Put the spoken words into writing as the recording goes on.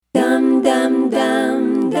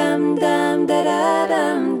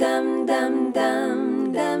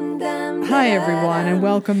Hi, everyone, and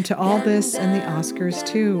welcome to All This and the Oscars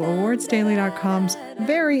Too, awardsdaily.com's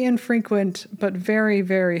very infrequent but very,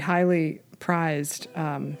 very highly prized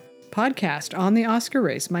podcast on the Oscar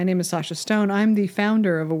race. My name is Sasha Stone. I'm the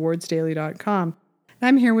founder of awardsdaily.com.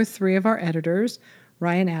 I'm here with three of our editors,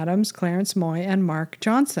 Ryan Adams, Clarence Moy, and Mark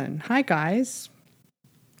Johnson. Hi, guys.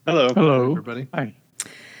 Hello. Hello, everybody. Hi.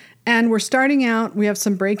 And we're starting out, we have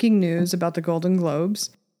some breaking news about the Golden Globes.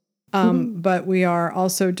 But we are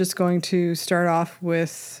also just going to start off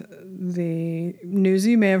with the news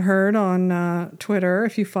you may have heard on Twitter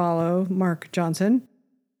if you follow Mark Johnson.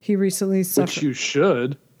 He recently suffered. Which you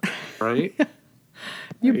should, right?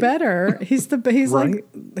 You better. He's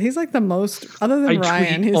right? like the most, other than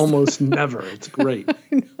Ryan. Tweet he's almost never. It's great.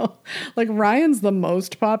 I know. Like Ryan's the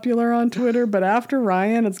most popular on Twitter, but after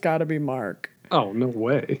Ryan, it's got to be Mark. Oh, no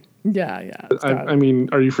way. Yeah. I mean,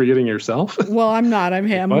 are you forgetting yourself? Well, I'm not. I'm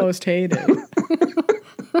most hated.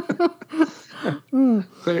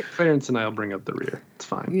 Clarence and I will bring up the rear. It's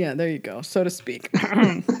fine. Yeah, there you go, so to speak.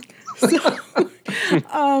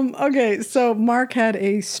 Okay, so Mark had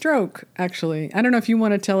a stroke, actually. I don't know if you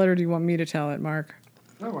want to tell it or do you want me to tell it, Mark?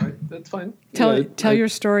 All right, that's fine. Tell your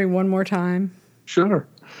story one more time. Sure.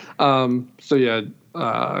 About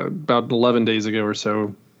 11 days ago or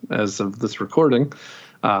so, as of this recording,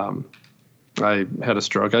 I had a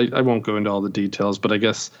stroke. I won't go into all the details, but I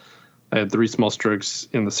guess I had 3 small strokes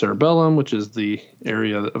in the cerebellum, which is the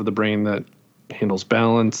area of the brain that handles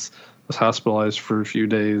balance. I was hospitalized for a few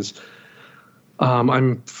days.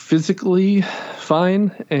 I'm physically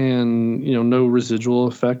fine and, no residual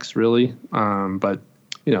effects really. But,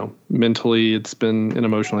 mentally and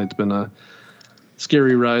emotionally, it's been a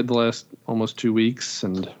scary ride the last almost 2 weeks.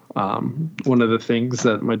 And one of the things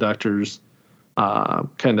that my doctors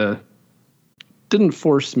kind of didn't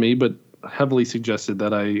force me, but heavily suggested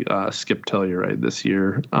that I skip Telluride this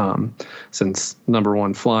year, since number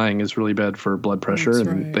one, flying is really bad for blood pressure. That's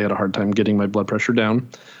and right. They had a hard time getting my blood pressure down.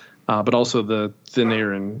 But also the thin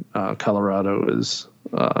air in Colorado is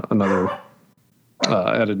another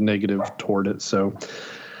added negative toward it. So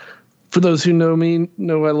for those who know me,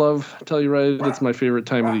 know I love Telluride. It's my favorite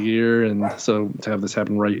time of the year. And so to have this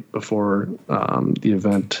happen right before the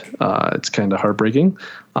event, it's kind of heartbreaking.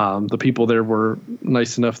 The people there were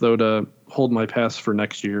nice enough, though, to hold my pass for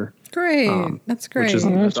next year. Great. That's great. Which is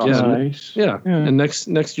That's awesome. nice. Yeah. And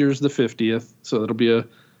next year's the 50th. So it'll be a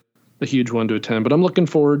huge one to attend. But I'm looking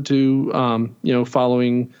forward to,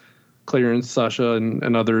 following Clarence, Sasha,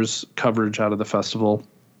 and others' coverage out of the festival.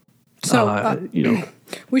 So,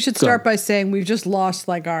 we should start by saying we've just lost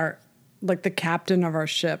the captain of our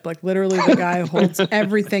ship, like literally the guy who holds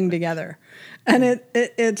everything together. And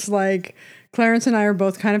it's like Clarence and I are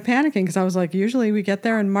both kind of panicking because I was like, usually we get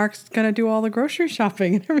there and Mark's going to do all the grocery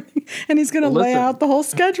shopping and everything. And he's going to lay out the whole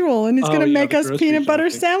schedule and he's going to make us peanut butter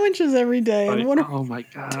sandwiches every day. And Oh my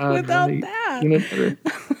God. without right. that. Peanut butter.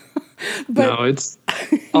 But,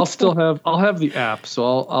 No, I'll have the app.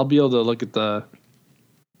 So I'll be able to look at the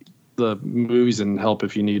movies and help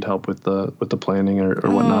if you need help with the planning or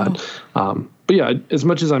whatnot. But yeah, as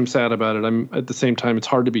much as I'm sad about it, I'm at the same time, it's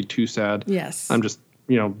hard to be too sad. yes. I'm just,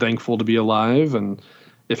 thankful to be alive. And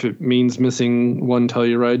if it means missing one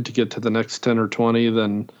Telluride to get to the next 10 or 20,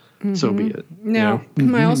 then so be it. Now,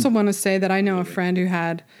 I also want to say that I know a friend who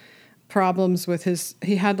had problems with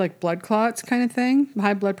he had like blood clots kind of thing,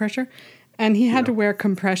 high blood pressure. And he had to wear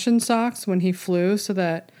compression socks when he flew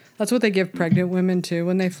that's what they give pregnant women too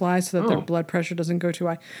when they fly so that their blood pressure doesn't go too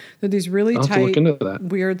high. They're these really tight,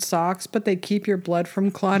 weird socks, but they keep your blood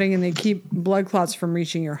from clotting and they keep blood clots from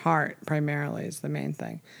reaching your heart primarily is the main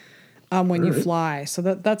thing when you fly. So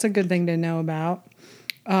that's a good thing to know about.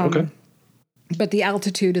 Okay. But the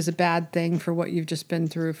altitude is a bad thing for what you've just been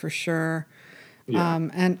through for sure. Yeah.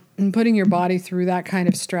 And putting your body through that kind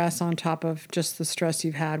of stress on top of just the stress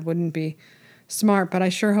you've had wouldn't be smart, but I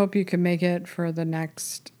sure hope you can make it for the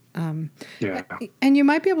next... Yeah. And you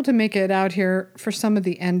might be able to make it out here for some of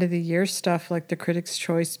the end of the year stuff, like the Critics'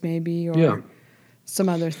 Choice maybe, or some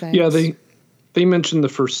other things. Yeah, they mentioned the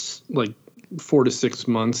first 4 to 6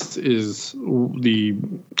 months is the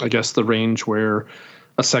range where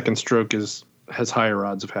a second stroke has higher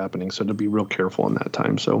odds of happening. So to be real careful in that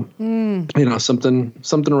time. So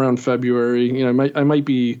something around February. I might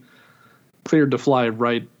be cleared to fly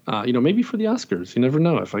right. Maybe for the Oscars. You never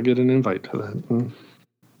know if I get an invite to that.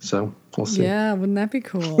 So we'll see. Yeah, wouldn't that be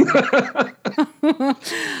cool?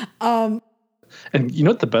 And you know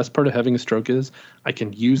what the best part of having a stroke is? I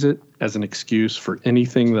can use it as an excuse for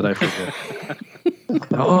anything that I forget.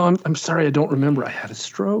 I'm sorry, I don't remember. I had a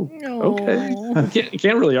stroke. Oh. Okay. You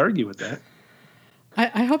can't really argue with that.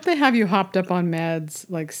 I hope they have you hopped up on meds,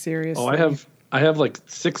 like seriously. Oh, I have like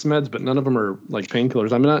 6 meds, but none of them are like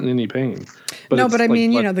painkillers. I'm not in any pain. But no, but I like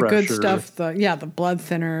mean, blood the pressure. good stuff, the blood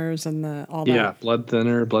thinners and all that. Yeah, blood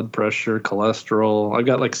thinner, blood pressure, cholesterol. I've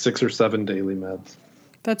got like 6 or 7 daily meds.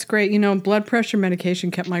 That's great. Blood pressure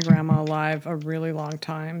medication kept my grandma alive a really long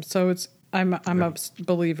time. So I'm a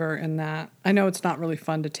believer in that. I know it's not really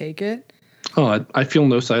fun to take it. Oh, I feel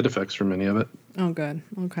no side effects from any of it. Oh, good.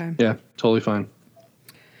 Okay. Yeah, totally fine.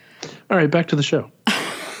 All right, back to the show.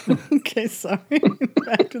 Okay, sorry.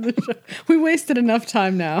 Back to the show. We wasted enough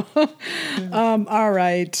time now. All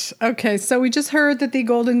right. Okay, so we just heard that the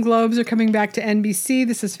Golden Globes are coming back to NBC.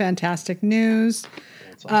 This is fantastic news.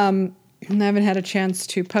 I haven't had a chance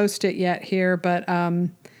to post it yet here, but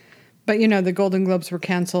the Golden Globes were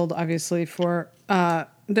canceled, obviously, for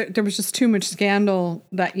there was just too much scandal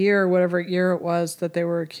that year, whatever year it was, that they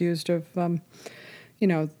were accused of.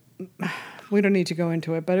 We don't need to go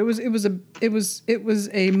into it, but it was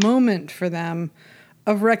a moment for them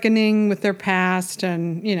of reckoning with their past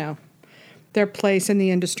and their place in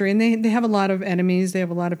the industry. And they have a lot of enemies. They have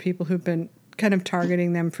a lot of people who've been kind of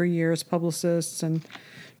targeting them for years, publicists and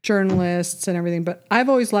journalists and everything. But I've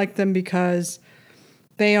always liked them because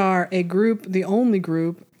they are a group, the only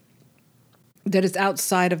group that is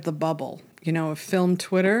outside of the bubble, of film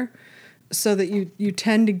Twitter, so that you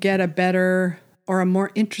tend to get a better or a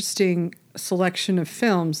more interesting selection of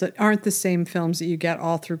films that aren't the same films that you get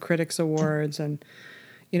all through Critics Awards and,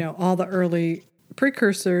 all the early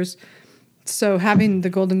precursors. So having the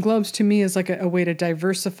Golden Globes to me is like a way to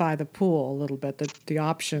diversify the pool a little bit, the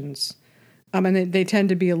options. And they tend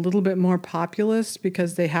to be a little bit more populist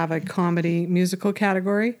because they have a comedy musical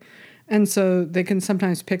category. And so they can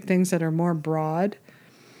sometimes pick things that are more broad.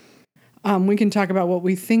 We can talk about what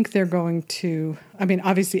we think they're going to. I mean,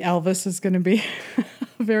 obviously Elvis is going to be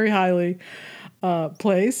very highly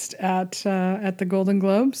placed at the Golden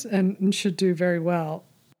Globes and should do very well.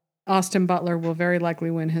 Austin Butler will very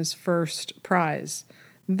likely win his first prize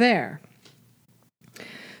there.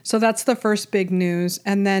 So that's the first big news.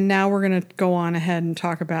 And then now we're going to go on ahead and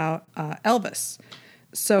talk about Elvis.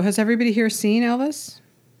 So has everybody here seen Elvis?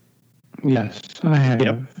 Yes, I have.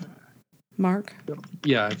 Yep. Mark?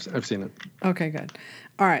 Yeah, I've seen it. Okay, good.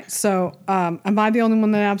 All right. So am I the only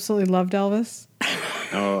one that absolutely loved Elvis?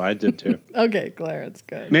 Oh, I did too. Okay, Claire, it's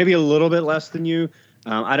good. Maybe a little bit less than you.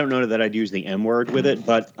 I don't know that I'd use the M word with it,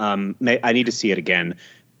 but I need to see it again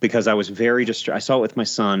because I was very distracted. I saw it with my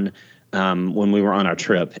son when we were on our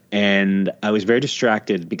trip, and I was very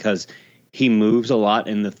distracted because he moves a lot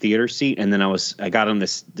in the theater seat, and then I got him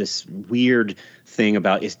this weird thing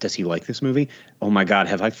about does he like this movie? Oh my God,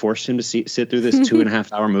 have I forced him to sit through this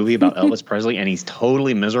 2.5 hour movie about Elvis Presley, and he's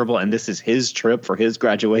totally miserable, and this is his trip for his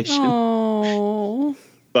graduation. Oh.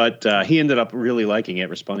 But he ended up really liking it,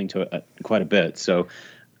 responding to it quite a bit. So,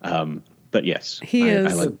 but yes, he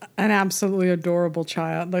is an absolutely adorable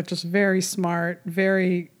child, like just very smart,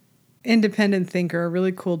 very independent thinker, a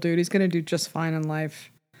really cool dude. He's going to do just fine in life.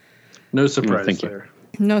 No surprise there.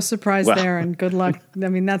 No surprise there, and good luck. I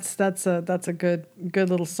mean, that's a good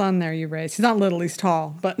little son there you raised. He's not little, he's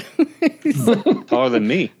tall, but he's taller than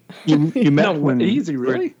me. You met him when easy,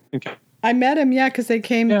 really? Okay. I met him, because they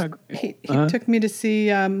came. Yeah. He took me to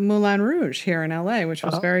see Moulin Rouge here in L.A., which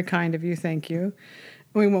was very kind of you. Thank you.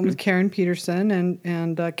 We went with Karen Peterson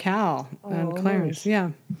and Cal and Clarence. Nice.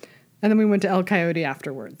 Yeah, and then we went to El Coyote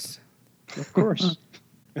afterwards. Of course.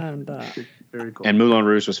 And very cool. And Moulin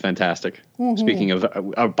Rouge was fantastic. Mm-hmm. Speaking of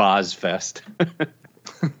a Boz Fest.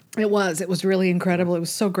 It was really incredible. It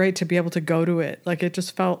was so great to be able to go to it. Like it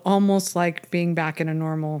just felt almost like being back in a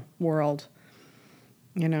normal world.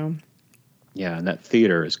 Yeah, and that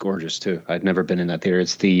theater is gorgeous too. I'd never been in that theater.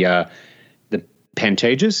 It's the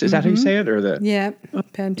Pantages, is that how you say it, or the? Yeah,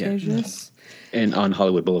 Pantages. Yeah. And on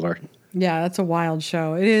Hollywood Boulevard. Yeah, that's a wild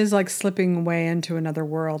show. It is like slipping away into another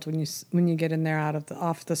world when you get in there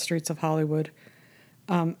off the streets of Hollywood.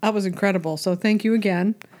 That was incredible. So thank you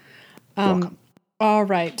again. Welcome. All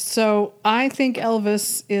right. So I think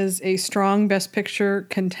Elvis is a strong Best Picture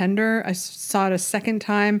contender. I saw it a second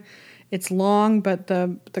time. It's long, but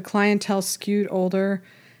the clientele skewed older,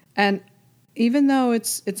 and even though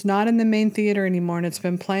it's not in the main theater anymore and it's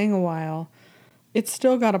been playing a while, it's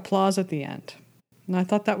still got applause at the end. And I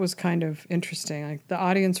thought that was kind of interesting. Like the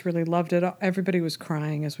audience really loved it. Everybody was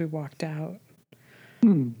crying as we walked out.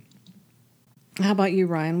 How about you,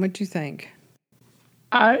 Ryan? What'd you think?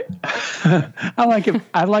 I like it.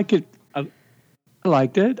 I like it. I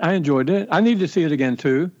liked it. I enjoyed it. I need to see it again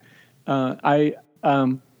too.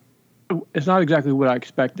 It's not exactly what I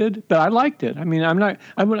expected, but I liked it. I mean, I don't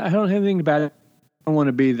have anything bad don't want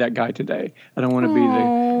to be that guy today. I don't want to be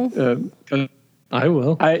the. I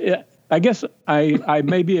will. I guess I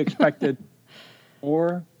may be expected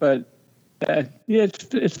more, but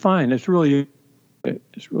it's fine. It's really,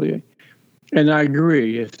 and I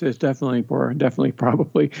agree. It's definitely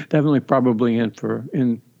probably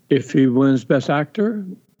in if he wins Best Actor.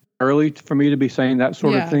 Early for me to be saying that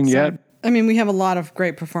sort of thing yet. I mean, we have a lot of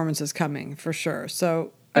great performances coming for sure.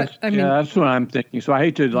 So that's what I'm thinking. So I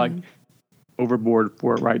hate to overboard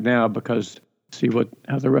for it right now because see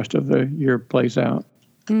how the rest of the year plays out.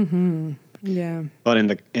 Mm-hmm. Yeah. But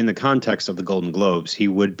in the context of the Golden Globes, he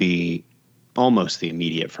would be almost the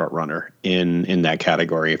immediate front runner in that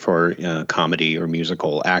category for comedy or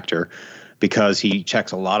musical actor, because he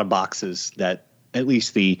checks a lot of boxes that at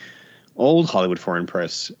least the old Hollywood foreign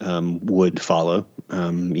press would follow.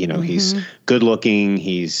 He's good looking.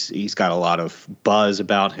 He's got a lot of buzz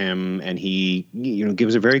about him, and he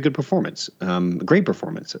gives a very good performance, great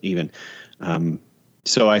performance even.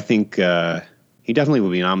 So I think he definitely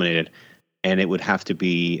will be nominated, and it would have to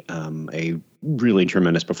be a really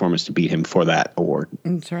tremendous performance to beat him for that award.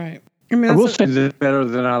 That's right. I will say that better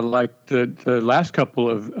than I liked the last couple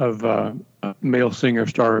of male singer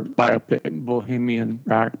star biopic, Bohemian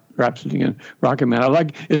Rhapsody and Rocket Man. I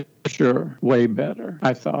like it for sure way better,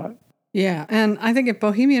 I thought. Yeah, and I think if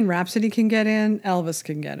Bohemian Rhapsody can get in, Elvis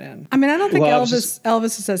can get in. I mean, I don't think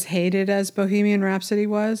Elvis is as hated as Bohemian Rhapsody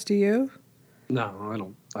was. Do you?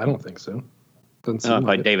 No, I don't think so.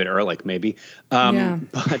 By David Ehrlich, maybe.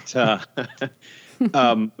 But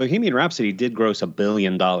Bohemian Rhapsody did gross $1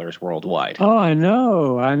 billion worldwide. Oh, I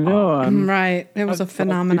know. Right. It was a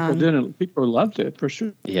phenomenon. People loved it, for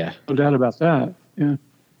sure. Yeah. No doubt about that. Yeah.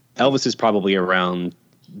 Elvis is probably around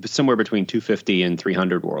somewhere between 250 and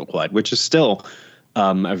 300 worldwide, which is still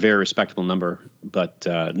a very respectable number, but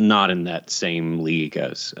not in that same league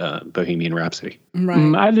as Bohemian Rhapsody.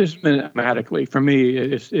 Right. I just meant mathematically. For me,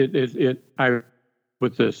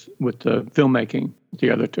 with the filmmaking,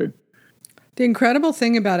 the other two. The incredible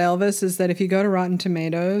thing about Elvis is that if you go to Rotten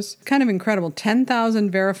Tomatoes, kind of incredible,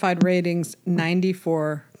 10,000 verified ratings,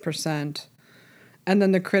 94%. And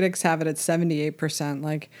then the critics have it at 78%.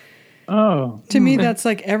 Like, to me, that's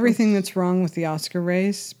like everything that's wrong with the Oscar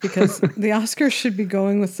race, because the Oscars should be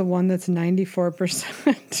going with the one that's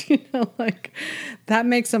 94%. Like that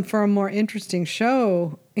makes them for a more interesting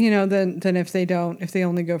show, than if they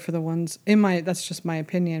only go for the ones that's just my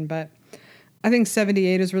opinion, but I think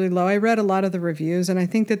 78 is really low. I read a lot of the reviews, and I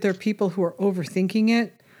think that there are people who are overthinking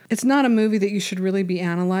it. It's not a movie that you should really be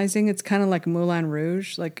analyzing. It's kind of like Moulin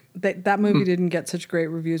Rouge. Like that movie didn't get such great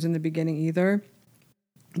reviews in the beginning either.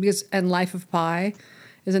 And Life of Pi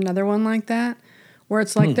is another one like that, where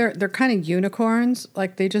it's like they're kind of unicorns.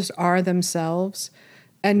 Like they just are themselves,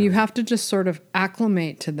 and you have to just sort of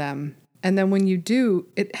acclimate to them. And then when you do,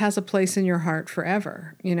 it has a place in your heart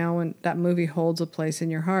forever, and that movie holds a place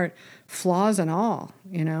in your heart, flaws and all,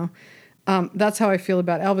 That's how I feel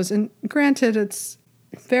about Elvis. And granted, it's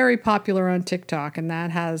very popular on TikTok, and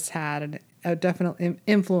that has had a definite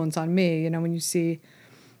influence on me. When you see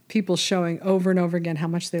people showing over and over again how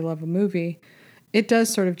much they love a movie, it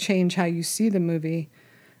does sort of change how you see the movie,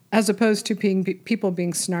 as opposed to people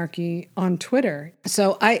being snarky on Twitter.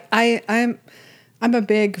 So I'm a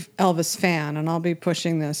big Elvis fan, and I'll be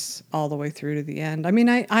pushing this all the way through to the end. I mean,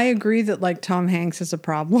 I agree that like Tom Hanks is a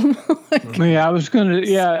problem.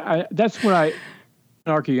 That's what I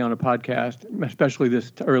snarky on a podcast, especially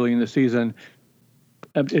this early in the season.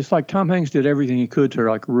 It's like Tom Hanks did everything he could to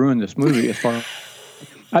like ruin this movie. It's not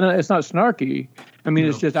snarky. I mean,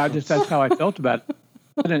 it's just that's how I felt about it.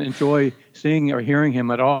 I didn't enjoy seeing or hearing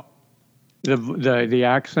him at all. The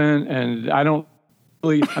accent, and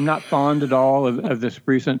I'm not fond at all of this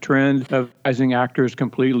recent trend of rising actors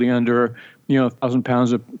completely under, 1,000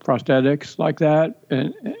 pounds of prosthetics like that.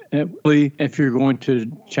 And really, if you're going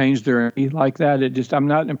to change their knee like that, I'm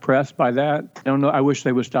not impressed by that. I don't know. I wish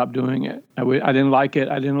they would stop doing it. I didn't like it.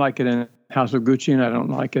 I didn't like it in House of Gucci, and I don't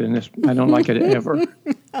like it in this. I don't like it ever.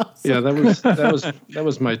 Yeah, that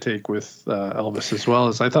was my take with Elvis as well.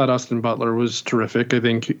 As I thought Austin Butler was terrific. I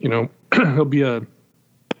think he'll be a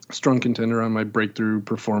strong contender on my breakthrough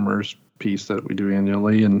performers piece that we do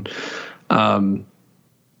annually, and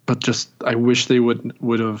but just I wish they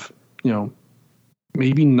would have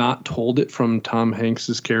maybe not told it from Tom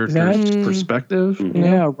Hanks's character's perspective.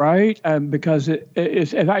 Yeah, right. Because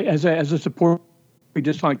as a support, he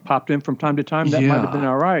just like popped in from time to time. That might have been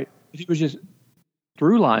all right. It was just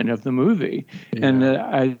through line of the movie, and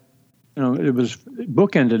it was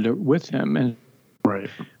bookended with him, and right.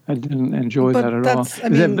 I didn't enjoy that at all.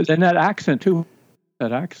 And that accent too.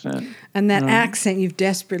 That accent. And that accent you've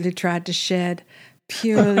desperately tried to shed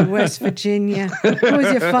Purely West Virginia. Who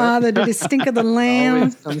was your father? Did he stink of the lamb?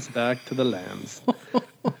 Always comes back to the lambs.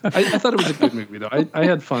 I thought it was a good movie, though. I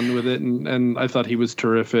had fun with it, and I thought he was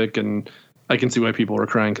terrific. And I can see why people were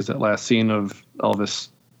crying, because that last scene of Elvis,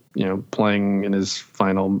 playing in his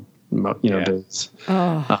final, days.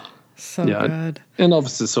 Oh, so good. And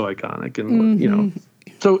Elvis is so iconic, and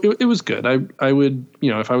so it was good. I would,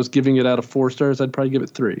 if I was giving it out of 4 stars, I'd probably give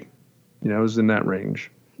it 3. It was in that range.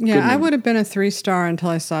 Yeah, I would have been a 3-star until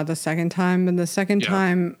I saw it the second time. And the second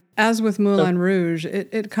time, as with Moulin Rouge,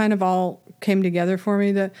 it kind of all came together for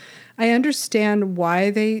me. That I understand why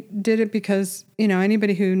they did it, because,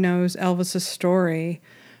 anybody who knows Elvis's story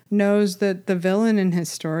knows that the villain in his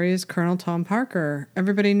story is Colonel Tom Parker.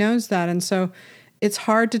 Everybody knows that. And so it's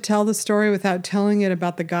hard to tell the story without telling it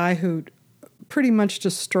about the guy who pretty much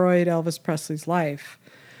destroyed Elvis Presley's life.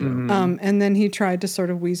 Mm-hmm. And then he tried to sort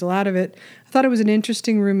of weasel out of it. I thought it was an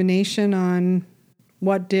interesting rumination on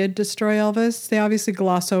what did destroy Elvis. They obviously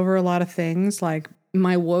gloss over a lot of things. Like,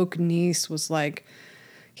 my woke niece was like,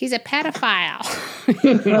 he's a pedophile.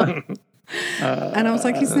 And I was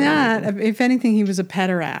like, he's not. If anything, he was a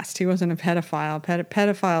pederast. He wasn't a pedophile.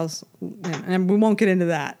 Pedophiles, and we won't get into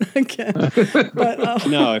that again. But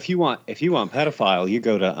no, if you want pedophile, you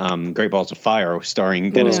go to Great Balls of Fire,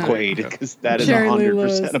 starring Dennis Quaid, because that is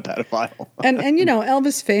 100% a pedophile. and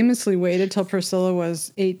Elvis famously waited till Priscilla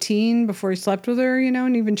was 18 before he slept with her.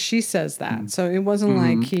 And even she says that. So it wasn't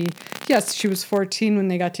like yes, she was 14 when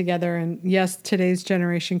they got together, and yes, today's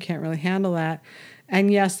generation can't really handle that. And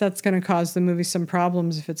yes, that's going to cause the movie some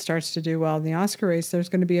problems if it starts to do well in the Oscar race. There's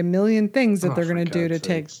going to be a million things that they're going to do to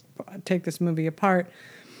take this movie apart.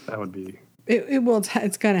 That would be... It will.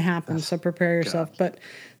 It's going to happen, so prepare yourself. God. But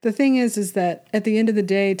the thing is that at the end of the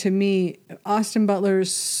day, to me, Austin Butler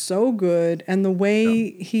is so good. And the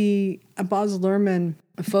way Baz Luhrmann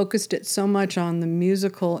focused it so much on the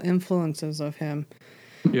musical influences of him.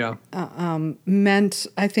 Yeah. Meant,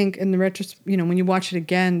 I think, in the when you watch it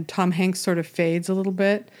again, Tom Hanks sort of fades a little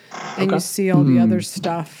bit, and you see all the other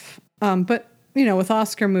stuff. But with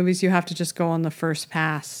Oscar movies, you have to just go on the first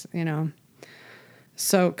pass,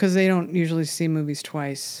 So, because they don't usually see movies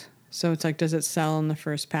twice, so it's like, does it sell on the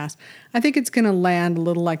first pass? I think it's going to land a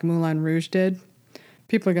little like Moulin Rouge did.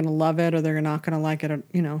 People are going to love it, or they're not going to like it,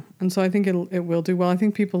 And so I think it will do well. I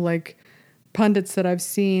think people like pundits that I've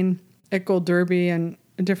seen at Gold Derby and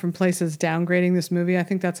different places downgrading this movie, I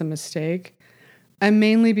think that's a mistake. And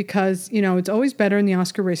mainly because, it's always better in the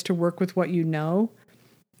Oscar race to work with what you know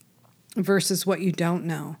versus what you don't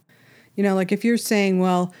know. Like if you're saying,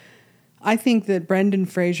 well, I think that Brendan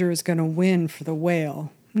Fraser is going to win for The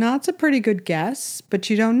Whale. Now, it's a pretty good guess, but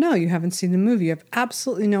you don't know. You haven't seen the movie. You have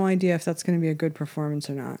absolutely no idea if that's going to be a good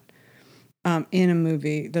performance or not. In a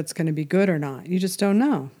movie that's going to be good or not. You just don't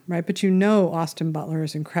know, right? But Austin Butler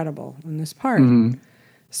is incredible in this part. Mm-hmm.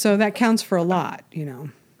 So that counts for a lot,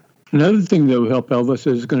 Another thing that will help Elvis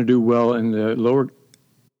is going to do well in the lower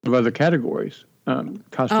of other categories.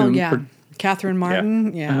 Costume. Oh, yeah. Catherine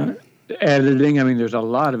Martin, yeah. Editing. I mean, there's a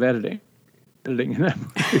lot of editing in that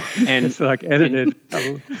movie. And it's like edited.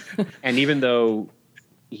 And even though,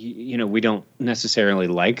 we don't necessarily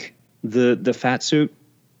like the fat suit,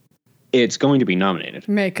 it's going to be nominated.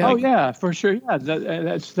 Makeup. Oh, yeah, for sure. Yeah,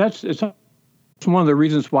 that's one of the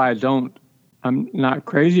reasons why I'm not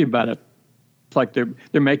crazy about it. It's like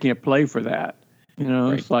they're making a play for that,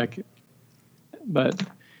 Right. It's like, but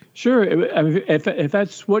sure, if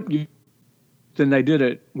that's what you, then they did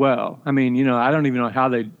it well. I mean, I don't even know how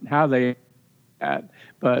they,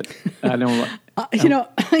 but I don't.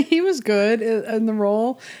 He was good in the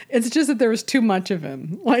role. It's just that there was too much of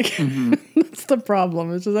him. Like that's the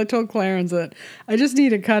problem. It's just I told Clarence that I just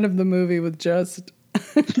need a cut of the movie with just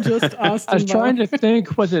Austin. I was trying to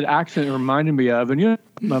think what that accent reminded me of. And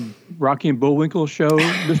my Rocky and Bullwinkle show,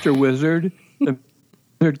 Mr. Wizard, the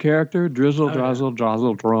wizard character, Drizzle, Drazzle,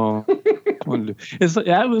 Drazzle, Drone.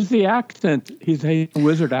 That was the accent. He's a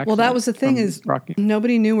wizard accent. Well, that was the thing is Rocky.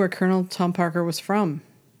 Nobody knew where Colonel Tom Parker was from.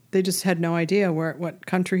 They just had no idea what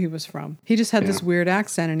country he was from. He just had this weird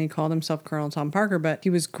accent, and he called himself Colonel Tom Parker. But he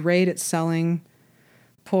was great at selling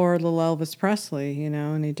poor little Elvis Presley,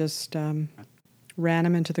 and he just ran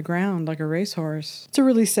him into the ground like a racehorse. It's a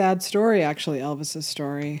really sad story, actually, Elvis's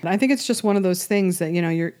story. And I think it's just one of those things that,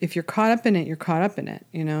 if you're caught up in it, you're caught up in it,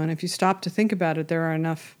 and if you stop to think about it, there are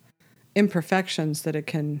enough imperfections that it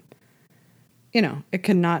can, it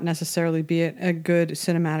cannot necessarily be a good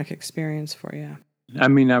cinematic experience for you. I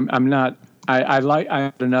mean, I'm not, I like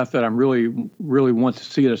it enough that I'm really, really want to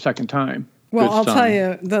see it a second time. Well, I'll tell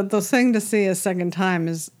you, the thing to see a second time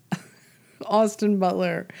is Austin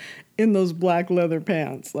Butler in those black leather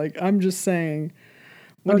pants. Like, I'm just saying,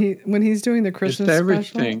 when he's doing the Christmas Just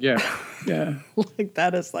everything, special. yeah. Like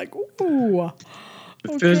that is like, ooh.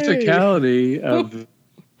 The physicality of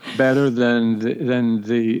better than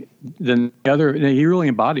the other. He really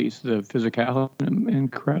embodies the physicality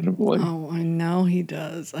incredibly. Oh, I know he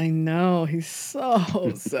does. I know he's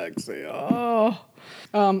so sexy. Oh,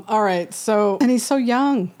 all right. So, and he's so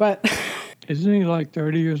young, but isn't he like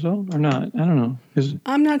 30 years old or not? I don't know.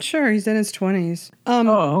 I'm not sure. He's in his 20s.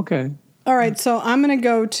 Oh, okay. All right, so I'm going to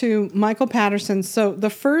go to Michael Patterson. So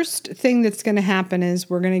the first thing that's going to happen is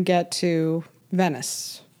we're going to get to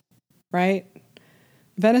Venice, right?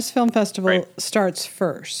 Venice Film Festival starts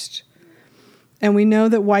first. And we know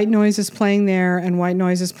that White Noise is playing there and White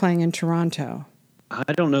Noise is playing in Toronto.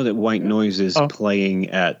 I don't know that White Noise is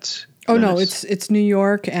playing at Venice. No, it's New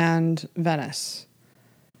York and Venice.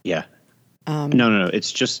 Yeah. No.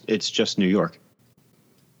 It's just New York.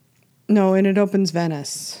 No, and it opens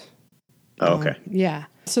Venice. Oh, okay. Yeah.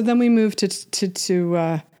 So then we move to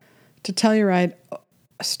Telluride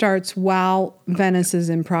starts while Venice is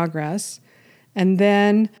in progress. And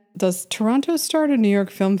then does Toronto start a New York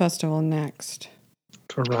Film Festival next?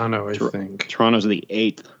 Toronto, I think. Toronto's the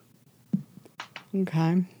 8th.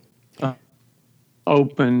 Okay.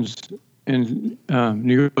 Opens in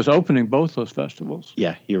New York was opening both those festivals.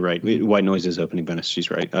 Yeah, you're right. White Noise is opening Venice. She's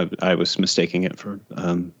right. I was mistaking it for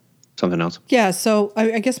something else. Yeah, so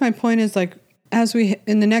I guess my point is like as we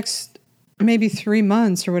in the next maybe 3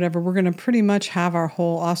 months or whatever, we're going to pretty much have our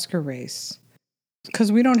whole Oscar race.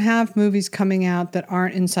 Because we don't have movies coming out that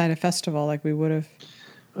aren't inside a festival like we would have.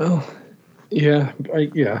 Oh, yeah.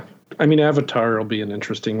 I mean, Avatar will be an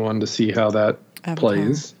interesting one to see how that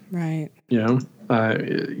plays. Right. And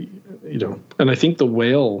I think The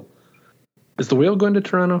Whale, is The Whale going to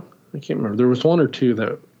Toronto? I can't remember. There was one or two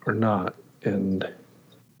that are not. And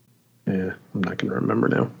yeah, I'm not going to remember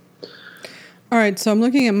now. All right. So I'm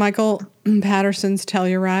looking at Michael Patterson's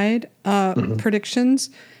Telluride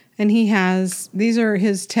predictions. And these are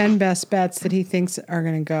his 10 best bets that he thinks are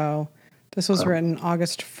going to go. This was written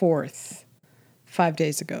August 4th, 5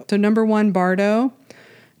 days ago. So number 1, Bardo.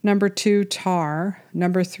 Number 2, Tar.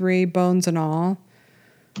 Number 3, Bones and All.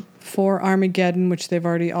 4, Armageddon, which they've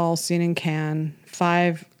already all seen in Cannes.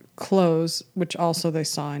 5, Close, which also they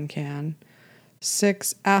saw in Cannes.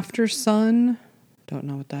 6, After Sun. Don't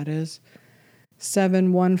know what that is.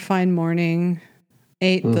 7, One Fine Morning.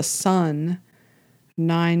 8, The Sun.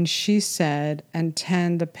 9, She Said, and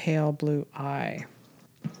 10, The Pale Blue Eye.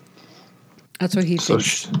 That's what he thinks.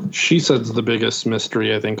 So She Said's the biggest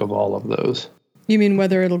mystery, I think, of all of those. You mean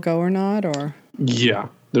whether it'll go or not, or? Yeah,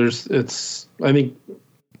 I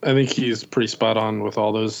think he's pretty spot on with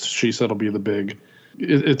all those. She Said will be the big.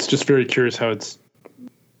 It's just very curious how it's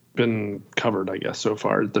been covered, I guess, so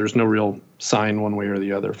far. There's no real sign one way or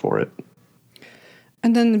the other for it.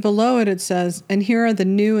 And then below it says, and here are the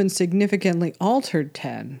new and significantly altered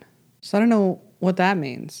 10. So I don't know what that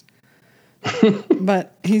means.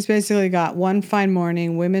 But he's basically got One Fine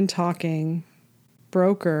Morning, Women Talking,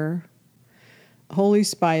 Broker, Holy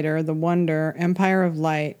Spider, The Wonder, Empire of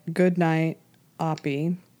Light, Good Night,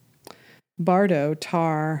 Oppie, Bardo,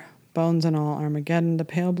 Tar, Bones and All, Armageddon, The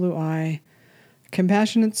Pale Blue Eye,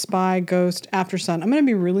 Compassionate Spy, Ghost, After Sun. I'm going to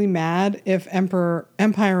be really mad if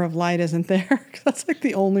Empire of Light isn't there. That's like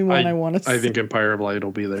the only one I want to see. I think Empire of Light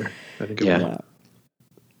will be there. I think it will.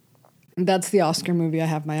 That's the Oscar movie I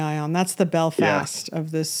have my eye on. That's the Belfast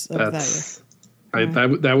of that year.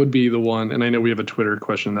 That would be the one, and I know we have a Twitter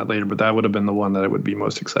question on that later, but that would have been the one that I would be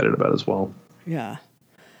most excited about as well. Yeah.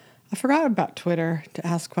 I forgot about Twitter to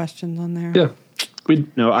ask questions on there. Yeah.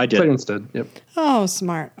 No, I did. Instead. Yep. Oh,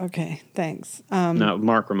 smart. Okay, thanks. No,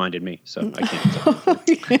 Mark reminded me, so I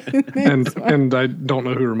can't. and I don't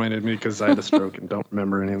know who reminded me because I had a stroke and don't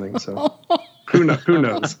remember anything. So who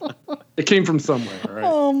knows? It came from somewhere. All right?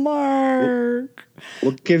 Oh, Mark.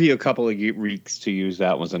 We'll give you a couple of weeks to use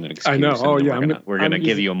that as an excuse. I know. Oh, yeah. We're gonna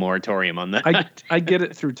give you a moratorium on that. I get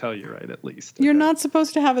it through Telluride at least. You're not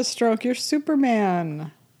supposed to have a stroke. You're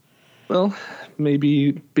Superman. Well,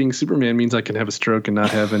 maybe being Superman means I can have a stroke and not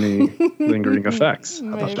have any lingering effects.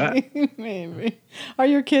 How about that? Maybe. Are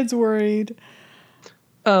your kids worried?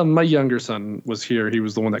 My younger son was here. He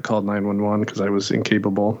was the one that called 911 because I was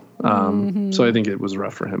incapable. So I think it was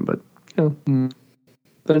rough for him, but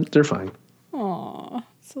they're fine. Aw,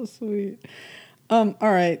 so sweet. All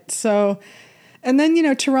right, so... And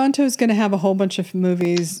then, Toronto is going to have a whole bunch of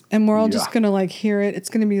movies, and we're all just going to, hear it. It's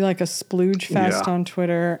going to be like a splooge fest on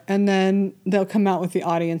Twitter. And then they'll come out with the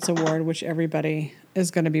Audience Award, which everybody is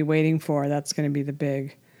going to be waiting for. That's going to be the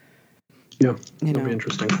big... Yeah, that'll be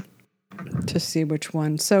interesting. To see which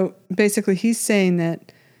one. So, basically, he's saying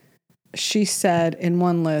that she said in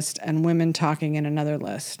one list and women talking in another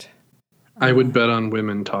list. I would bet on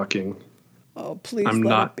women talking. Oh, please I'm let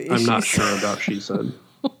not. it be. I'm not sure about she said.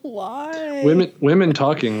 Why? Women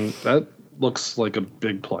talking. That looks like a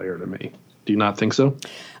big player to me. Do you not think so?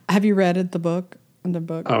 Have you read the book?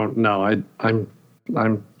 Oh no, I don't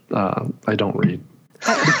read.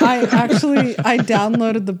 I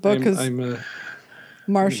downloaded the book because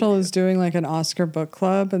Marshall is doing like an Oscar book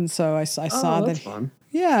club, and so I saw that. That's fun.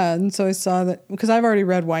 Yeah, and so I saw that because I've already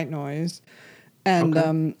read White Noise,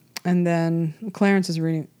 and and then Clarence is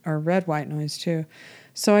read White Noise too,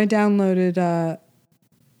 so I downloaded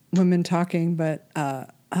Women Talking, but I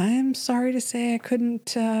am sorry to say I couldn't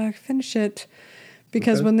finish it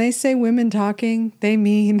because when they say women talking, they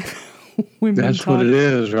mean women That's talking. what it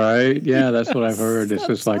is, right? Yeah, that's what I've heard. It's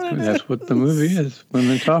just like, that's what the movie is.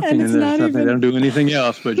 Women talking, and there's nothing, they don't do anything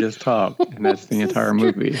else but just talk. And that's the entire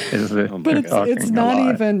movie. But it's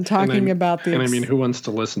not even talking about the... And I mean, who wants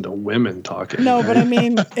to listen to women talking? No, but I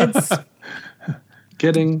mean, it's...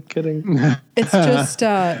 Kidding. It's just,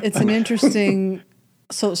 it's an interesting...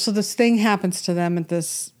 So this thing happens to them at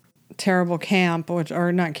this terrible camp,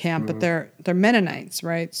 or not camp, but they're Mennonites,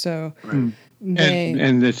 right? So... Right.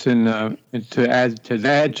 And it's in to add to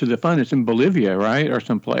the fun. It's in Bolivia, right, or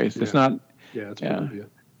someplace. It's not. Yeah, it's Bolivia.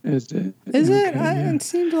 Is it? It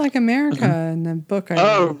seemed like America in the book.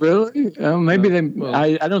 Really? Maybe they. Well,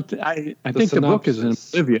 I think the book is in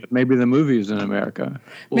Bolivia. Maybe the movie is in America.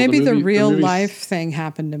 Well, maybe the real life thing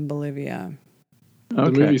happened in Bolivia. The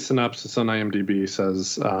movie synopsis on IMDb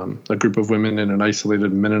says a group of women in an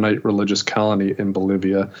isolated Mennonite religious colony in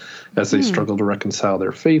Bolivia as they struggle to reconcile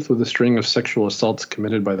their faith with a string of sexual assaults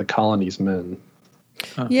committed by the colony's men.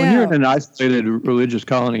 When you're in an isolated religious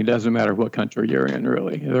colony, it doesn't matter what country you're in,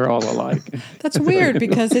 really. They're all alike. That's weird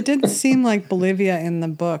because it didn't seem like Bolivia in the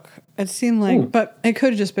book. It seemed like, but it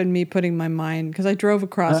could have just been me putting my mind, because I drove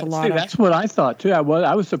across a lot of... That's what I thought, too. I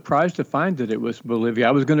was surprised to find that it was Bolivia.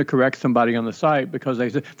 I was going to correct somebody on the site because they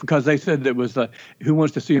said that was who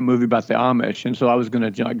wants to see a movie about the Amish, and so I was going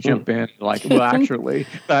to jump in actually,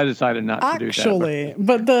 but I decided not to do that. Actually,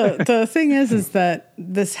 but the thing is that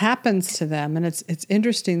this happens to them, and it's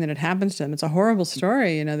interesting that it happens to them. It's a horrible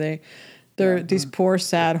story. You know, they're these poor,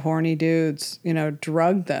 sad, horny dudes, you know,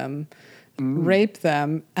 drug them, rape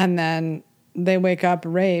them, and then they wake up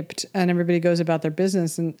raped, and everybody goes about their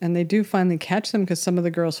business, and they do finally catch them because some of the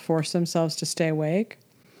girls force themselves to stay awake.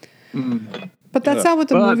 But that's not what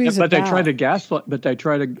the movie's about. But they try to gaslight. But they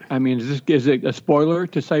try to. I mean, is it a spoiler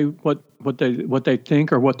to say what they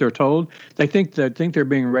think or what they're told? They think they're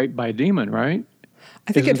being raped by a demon, right?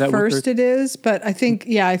 I think at first it is, but I think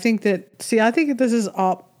that this is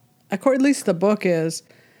all. At least the book is.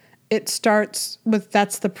 It starts with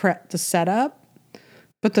that's the setup,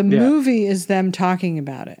 but the movie is them talking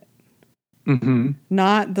about it,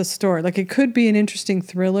 not the story. Like, it could be an interesting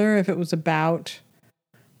thriller if it was about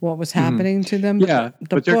what was happening to them. Yeah,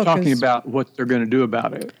 but they're talking about what they're going to do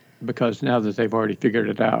about it, because now that they've already figured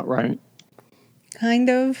it out, right? Kind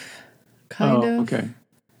of. Okay.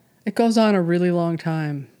 It goes on a really long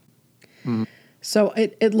time. So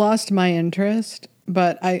it lost my interest,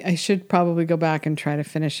 but I should probably go back and try to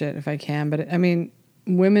finish it if I can. But I mean,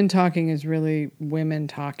 women talking is really women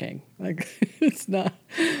talking. Like, it's not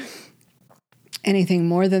anything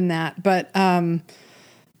more than that. But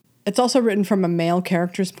it's also written from a male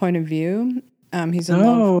character's point of view. He's in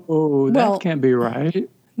love. That can't be right.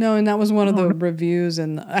 No, and that was one of the reviews.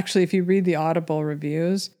 And actually, if you read the Audible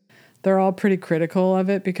reviews, they're all pretty critical of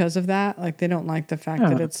it because of that. Like, they don't like the fact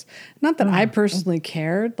that it's not that I personally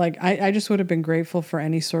cared. Like, I just would have been grateful for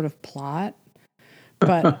any sort of plot,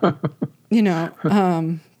 but you know,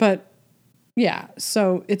 but yeah.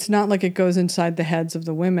 So it's not like it goes inside the heads of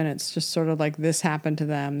the women. It's just sort of like, this happened to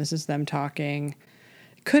them. This is them talking.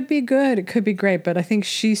 It could be good. It could be great. But I think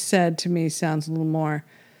She Said to me sounds a little more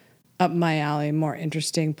up my alley, more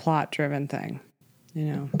interesting plot driven thing, you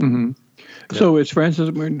know? So it's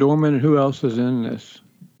Frances McDormand. Who else is in this?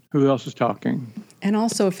 Who else is talking? And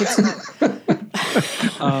also, if it's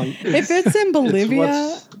if it's in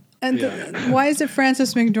Bolivia, why is it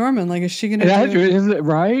Frances McDormand? Like, is she going to? Is it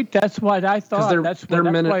right? That's what I thought.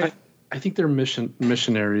 I think they're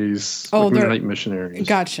missionaries. Oh, like Mennonite missionaries.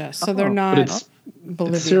 Gotcha. So they're not.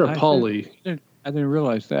 But it's Sarah Pauli. I didn't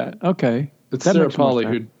realize that. Okay, it's Sarah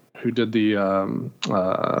Pauli who did the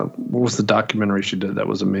what was the documentary she did that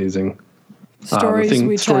was amazing? Stories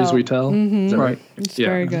We Tell. Is that right? It's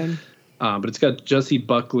very good. But it's got Jessie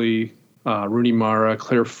Buckley, Rooney Mara,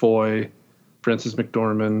 Claire Foy, Frances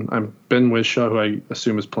McDormand. Ben Whishaw, who I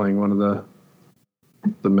assume is playing one of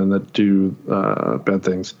the men that do bad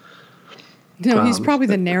things. No, he's probably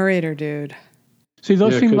the narrator, dude. See,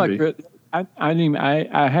 those seem like be. I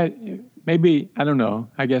had maybe, I don't know,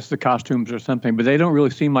 I guess the costumes or something, but they don't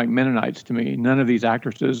really seem like Mennonites to me. None of these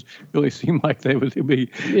actresses really seem like they would be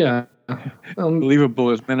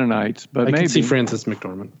believable as Mennonites. But I maybe can see Frances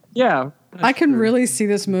McDormand. Yeah. I can really see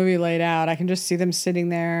this movie laid out. I can just see them sitting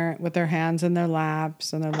there with their hands in their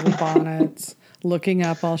laps and their little bonnets, looking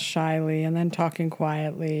up all shyly and then talking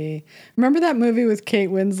quietly. Remember that movie with Kate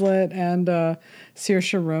Winslet and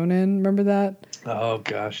Saoirse Ronan? Remember that? Oh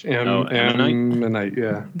gosh, Ammonite?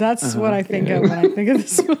 Yeah. That's what I think of when I think of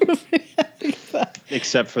this movie.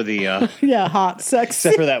 Except for the hot sex.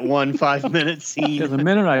 except for that 1 5-minute scene. Yeah, the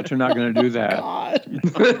Mennonites are not going to do that. God.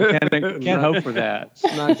 Can't hope for that.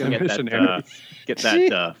 Not gonna Get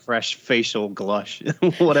that fresh facial blush,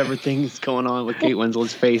 whatever thing's going on with Kate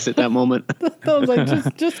Winslet's face at that moment. I was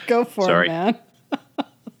like, just go for Sorry. it, man.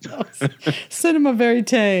 Cinema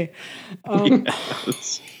verite.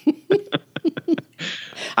 Yes.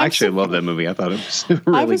 I actually love that movie. I thought it was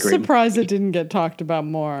really I was great. surprised it didn't get talked about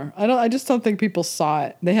more. I just don't think people saw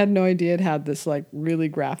it. They had no idea it had this like really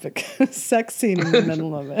graphic sex scene in the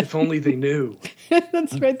middle of it. If only they knew.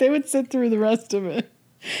 That's right. They would sit through the rest of it.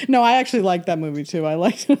 No, I actually liked that movie too. I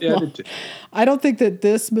liked it. Yeah, I did too. I don't think that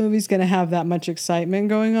this movie's going to have that much excitement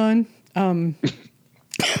going on.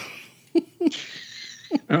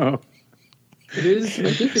 Oh. It is.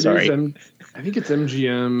 I think it Sorry. is. I think it's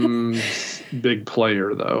MGM's big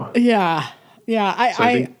player, though. Yeah. Yeah. So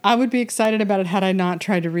I think- I would be excited about it had I not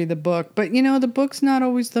tried to read the book. But, you know, the book's not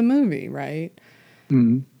always the movie, right?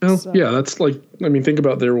 Well, yeah, that's like, I mean, think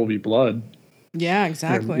about There Will Be Blood. Yeah,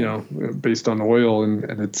 exactly. And, based on oil, and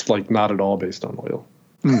it's like not at all based on oil.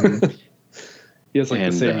 He has like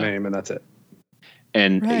the same name, and that's it.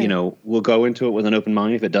 And, Right. we'll go into it with an open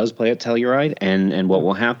mind if it does play at Telluride. And what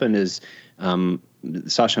will happen is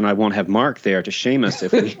Sasha and I won't have Mark there to shame us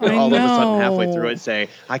if we all of a sudden halfway through it say,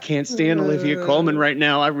 I can't stand Olivia Colman right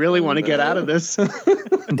now. I really want to get out of this.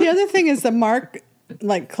 The other thing is that Mark,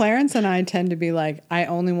 like Clarence and I tend to be like, I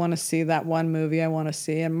only want to see that one movie I want to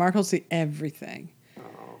see. And Mark will see everything.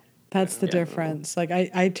 That's the difference. Like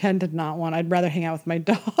I tend to not want, I'd rather hang out with my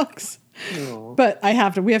dogs. But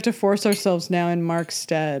we have to force ourselves now in Mark's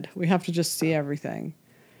stead. We have to just see everything.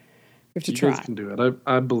 We have to You try. guys can do it.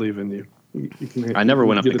 I believe in you. You can, I never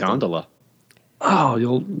went up get the it done. gondola. Oh,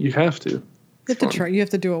 you have to. You have to try. You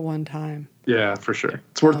have to do it one time. Yeah, for sure.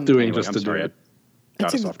 It's worth doing Anyway, just I'm to sorry, do I it.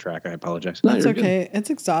 got It's us off track. I apologize. That's you're good. okay. It's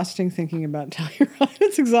exhausting thinking about Telluride.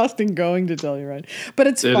 It's exhausting going to Telluride. But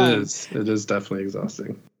it's It fun. is. It is definitely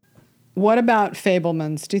exhausting. What about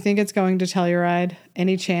Fabelmans? Do you think it's going to Telluride?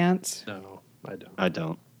 Any chance? No, I don't. I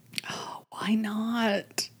don't. Why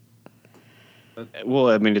not? Well,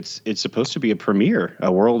 I mean, it's supposed to be a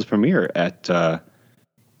world premiere at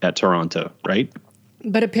Toronto, right?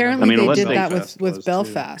 But apparently I mean, they unless did that Belfast with was,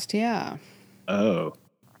 Belfast. Yeah. Oh.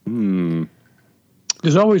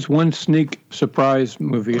 There's always one sneak surprise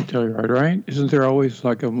movie at Telluride, right? Isn't there always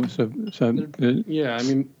like Yeah, I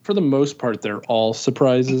mean, for the most part, they're all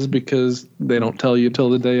surprises because they don't tell you till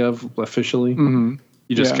the day of officially. Mm-hmm.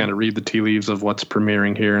 You just Yeah. kind of read the tea leaves of what's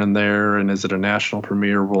premiering here and there, and is it a national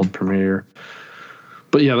premiere, world premiere?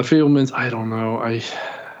 But yeah, the Fabelmans, I don't know. I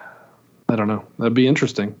don't know. That'd be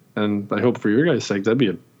interesting, and I hope for your guys' sake that'd be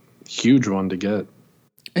a huge one to get.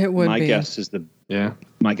 It would My be. guess is the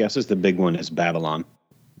big one is Babylon.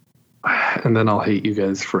 And then I'll hate you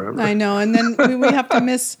guys forever. I know. And then we have to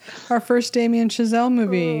miss our first Damien Chazelle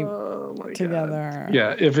movie Oh my together. God.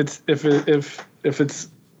 Yeah, if it's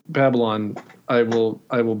Babylon, I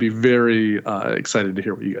will be very excited to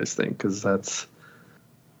hear what you guys think, because that's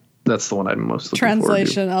the one I'm most looking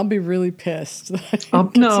Translation, I'll be really pissed.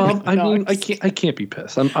 No, I mean I can't be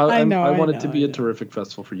pissed. I want it to be I a know. terrific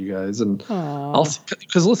festival for you guys, and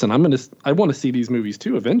because listen, I want to see these movies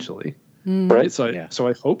too eventually, right? So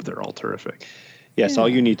I hope they're all terrific. Yes, all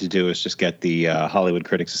you need to do is just get the Hollywood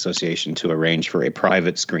Critics Association to arrange for a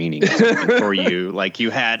private screening for you, like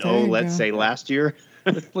you had, There you let's go. say last year.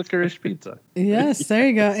 With licorice pizza. Yes, there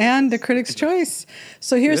you go. And the Critics' Choice.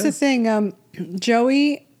 So here's the thing.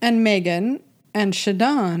 Joey and Megan and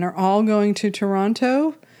Shadon are all going to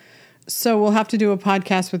Toronto. So we'll have to do a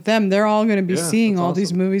podcast with them. They're all going to be seeing that's all these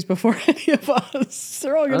awesome. movies before any of us.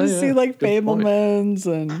 They're all going to see like Good point. Fabelmans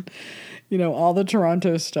and, all the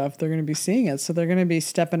Toronto stuff. They're going to be seeing it. So they're going to be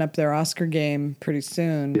stepping up their Oscar game pretty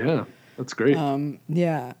soon. Yeah, that's great.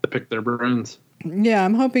 Yeah. To pick their brains. Yeah,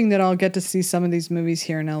 I'm hoping that I'll get to see some of these movies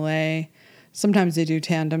here in LA. Sometimes they do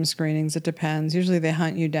tandem screenings. It depends. Usually they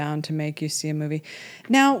hunt you down to make you see a movie.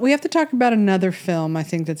 Now, we have to talk about another film I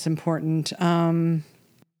think that's important.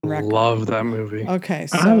 Love that movie. Okay,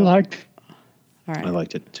 so I liked All right. I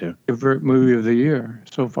liked it too. Favorite movie of the year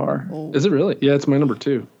so far. Oh. Is it really? Yeah, it's my number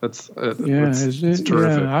 2. That's Is it? It's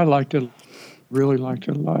terrific. Yeah, I liked it. Really liked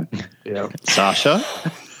it a lot. Yeah. Sasha?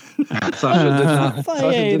 Sasha did not.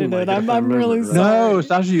 I hated it. I'm really sorry. No,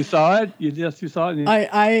 Sasha, you saw it? You saw it?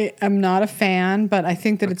 I am not a fan, but I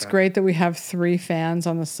think that it's great that we have 3 fans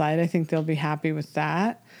on the site. I think they'll be happy with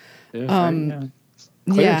that. Yeah.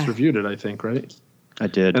 Clarence reviewed it, I think, right? I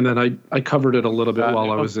did. And then I covered it a little bit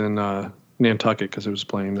while I was in Nantucket because it was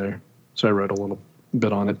playing there. So I wrote a little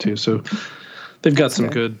bit on it too. So they've got some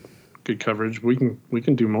good coverage. We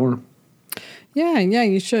can do more. Yeah,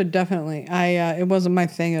 you should definitely. It wasn't my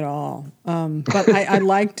thing at all. But I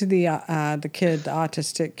liked the kid, the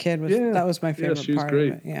autistic kid. That was my favorite she was part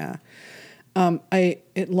great. of it. Yeah.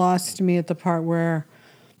 It lost me at the part where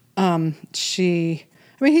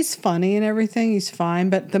he's funny and everything. He's fine,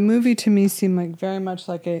 but the movie to me seemed like very much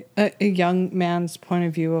like a young man's point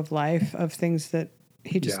of view of life, of things that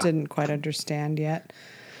he just didn't quite understand yet.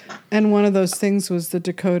 And one of those things was the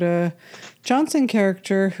Dakota Johnson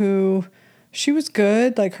character who... She was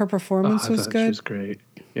good. Like, her performance was good. She was great.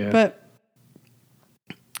 Yeah. But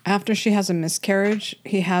after she has a miscarriage,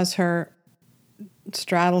 he has her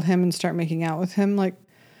straddle him and start making out with him. Like,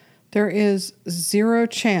 there is 0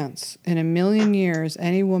 chance in a million years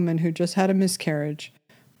any woman who just had a miscarriage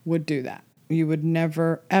would do that. You would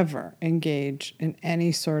never, ever engage in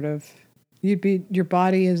any sort of... Your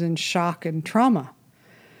body is in shock and trauma,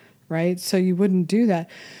 right? So you wouldn't do that.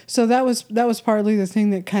 So that was partly the thing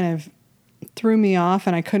that kind of threw me off,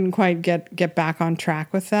 and I couldn't quite get back on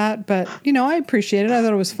track with that. But, I appreciate it. I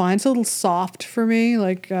thought it was fine. It's a little soft for me.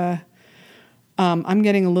 Like, I'm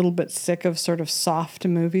getting a little bit sick of sort of soft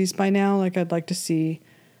movies by now. Like, I'd like to see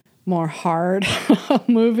more hard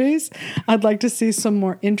movies. I'd like to see some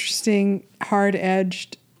more interesting,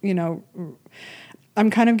 hard-edged, I'm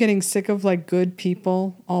kind of getting sick of, like, good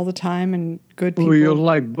people all the time and good people. Well, you'll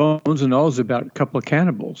like Bones and O's about a couple of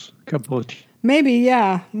cannibals, Maybe,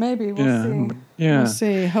 yeah. Maybe. We'll see. Yeah. We'll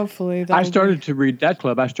see. Hopefully. I started to read that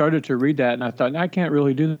club. I started to read that, and I thought, I can't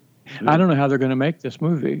really do that. I don't know how they're going to make this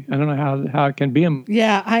movie. I don't know how it can be.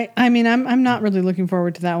 Yeah, I mean, I'm not really looking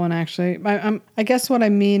forward to that one, actually. I guess what I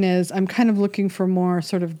mean is I'm kind of looking for more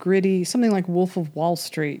sort of gritty, something like Wolf of Wall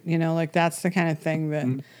Street, like that's the kind of thing that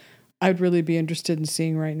I'd really be interested in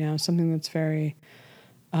seeing right now. Something that's very...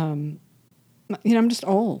 I'm just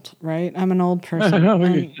old, right? I'm an old person. I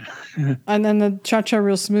know. And then the Cha-Cha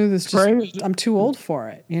Real Smooth is just, I'm too old for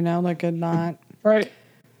it, like I'm not. Right.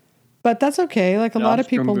 But that's okay. Like a lot of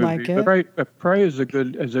people like it. But Prey is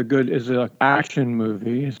an action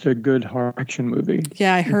movie. It's a good horror action movie.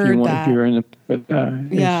 Yeah, I heard that.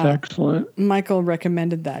 It's excellent. Michael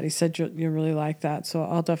recommended that. He said you really like that, so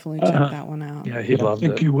I'll definitely check that one out. Yeah, he loved it. I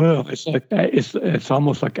think you will. It's like it's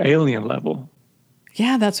almost like Alien level.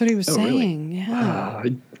 Yeah, that's what he was saying. Really? Yeah.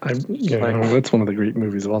 That's one of the great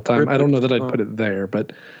movies of all time. I don't know that I'd put it there,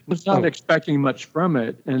 but I was not expecting much from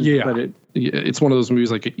it. But it's one of those movies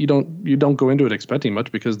like you don't go into it expecting much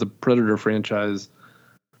because the Predator franchise,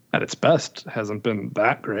 at its best, hasn't been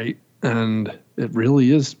that great, and it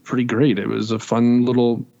really is pretty great. It was a fun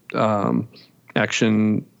little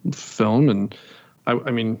action film, and I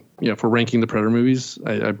mean, for ranking the Predator movies,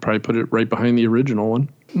 I'd probably put it right behind the original one.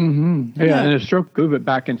 Mm-hmm. Yeah, and a stroke move it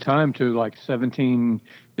back in time to like 17.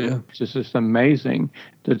 Yeah, it's just amazing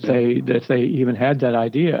that they even had that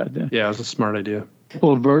idea. Yeah, it was a smart idea.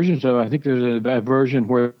 Well, versions of I think there's a version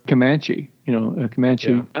where Comanche, a Comanche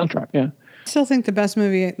soundtrack. Yeah, I still think the best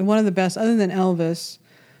movie, one of the best, other than Elvis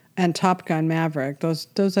and Top Gun Maverick.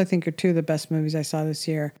 Those I think are 2 of the best movies I saw this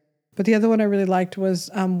year. But the other one I really liked was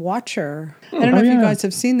Watcher. I don't know if you guys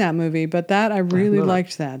have seen that movie, but that I really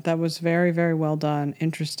liked that. That was very, very well done.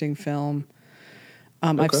 Interesting film.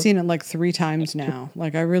 I've seen it like 3 times now.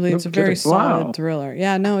 Like it's a very solid thriller.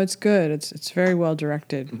 Yeah, no, it's good. It's very well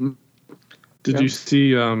directed. Mm-hmm. Did you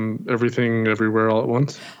see Everything Everywhere All at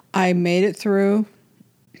Once? I made it through.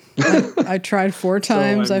 I tried 4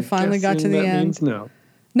 times. So I finally got to the end. Means no.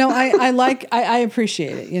 No, I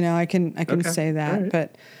appreciate it. I can say that,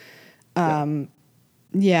 but.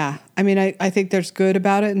 Yeah. I mean, I think there's good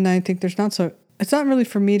about it, and I think there's not so... It's not really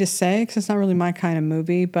for me to say, because it's not really my kind of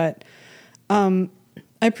movie, but I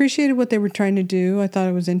appreciated what they were trying to do. I thought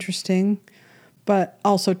it was interesting, but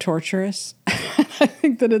also torturous. I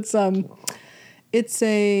think that it's a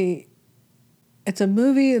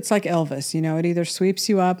movie, it's like Elvis, it either sweeps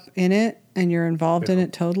you up in it, and you're involved in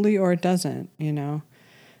it totally, or it doesn't,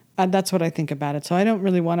 That's what I think about it. So I don't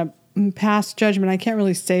really want to pass judgment. I can't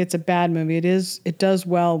really say it's a bad movie. It does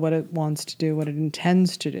well what it wants to do, what it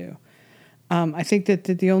intends to do. I think that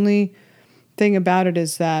the only thing about it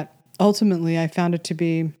is that ultimately I found it to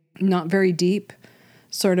be not very deep,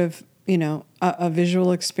 sort of, a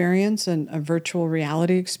visual experience and a virtual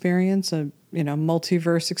reality experience, a,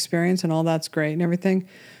 multiverse experience, and all that's great and everything.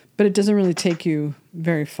 But it doesn't really take you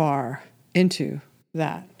very far into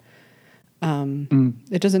that.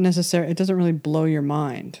 It doesn't really blow your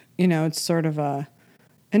mind. It's sort of an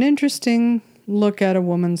interesting look at a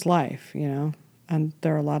woman's life, and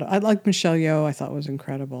there are I like Michelle Yeoh. I thought was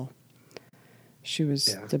incredible. She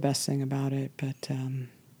was the best thing about it. But,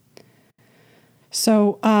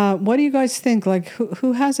 so what do you guys think? Like,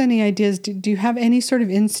 who has any ideas? Do you have any sort of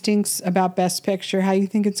instincts about Best Picture? How you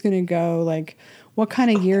think it's going to go? Like, what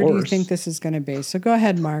kind of year do you think this is going to be? So go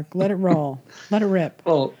ahead, Mark. Let it roll. Let it rip.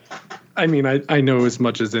 Well, I mean, I know as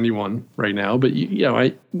much as anyone right now, but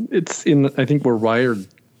I think we're wired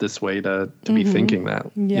this way to be thinking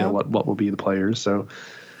that what will be the players. So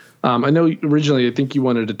I know originally I think you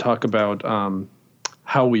wanted to talk about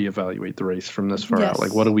how we evaluate the race from this far out.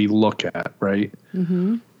 Like, what do we look at, right?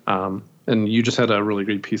 Mm-hmm. And you just had a really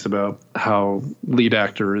great piece about how lead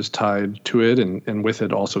actor is tied to it, and with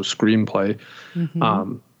it also screenplay.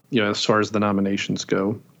 Mm-hmm. As far as the nominations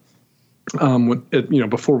go.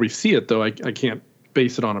 Before we see it, though, I can't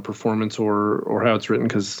base it on a performance or how it's written,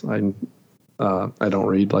 because I don't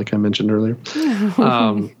read, like I mentioned earlier.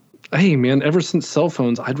 Hey, man, ever since cell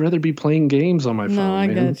phones, I'd rather be playing games on my phone. No, I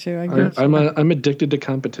get you. I'm addicted to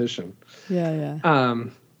competition. Yeah.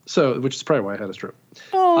 So, which is probably why I had a stroke.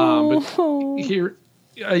 Oh.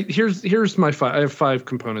 But here's my five. I have 5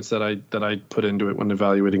 components that I put into it when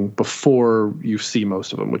evaluating before you see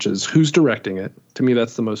most of them, which is who's directing it. To me,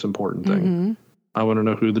 that's the most important thing. Mm-hmm. I want to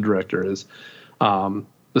know who the director is. The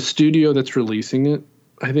studio that's releasing it,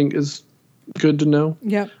 I think, is good to know.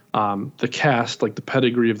 Yep. The cast, like the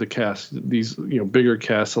pedigree of the cast, these bigger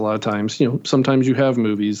casts. A lot of times, sometimes you have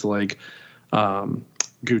movies like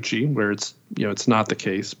Gucci where it's not the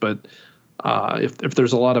case, but if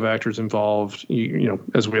there's a lot of actors involved,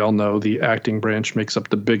 as we all know, the acting branch makes up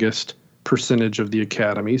the biggest percentage of the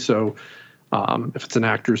Academy. So if it's an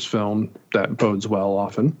actor's film, that bodes well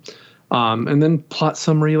often. And then plot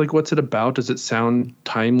summary, like what's it about? Does it sound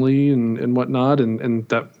timely and whatnot? And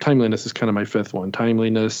that timeliness is kind of my 5th one,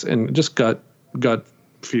 timeliness and just gut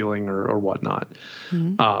feeling or whatnot.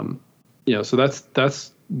 Mm-hmm. So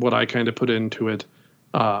that's what I kind of put into it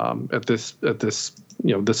at this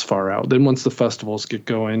this far out. Then once the festivals get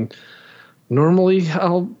going, normally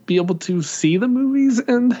I'll be able to see the movies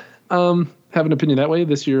and have an opinion that way.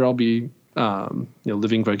 This year I'll be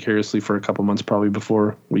living vicariously for a couple months probably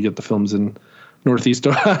before we get the films in Northeast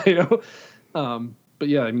Ohio. But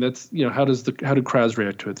yeah, I mean, that's, how do crowds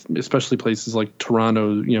react to it? Especially places like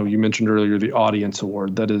Toronto, you mentioned earlier, the Audience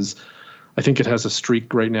Award. That is, I think it has a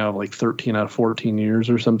streak right now of like 13 out of 14 years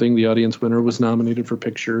or something. The audience winner was nominated for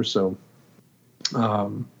picture. So,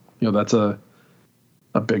 that's a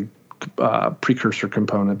big precursor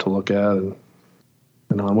component to look at. And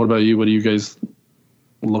what about you? What do you guys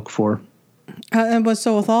look for?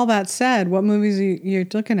 So with all that said, what movies are you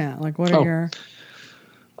looking at? Like, what are your...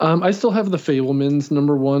 I still have The Fabelmans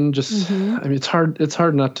number 1. Just, I mean, it's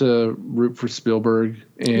hard not to root for Spielberg.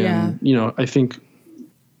 And, I think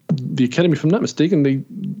the Academy, if I'm not mistaken,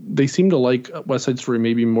 they seem to like West Side Story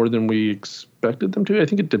maybe more than we expected them to. I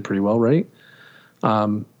think it did pretty well, right?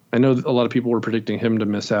 I know a lot of people were predicting him to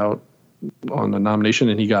miss out on a nomination,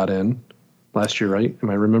 and he got in last year, right? Am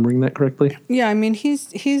I remembering that correctly? Yeah, I mean, he's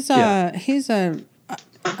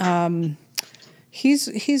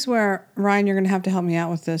where, Ryan, you're going to have to help me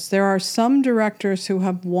out with this. There are some directors who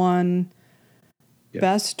have won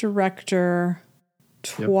Best Director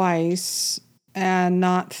twice and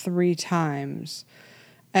not 3 times.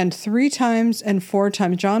 And 3 times and 4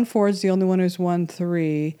 times. John Ford's the only one who's won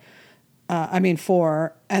 3.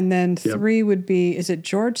 4. And then 3 would be, is it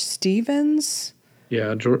George Stevens?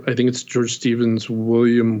 Yeah, I think it's George Stevens.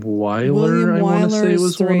 William Wyler, I want to say,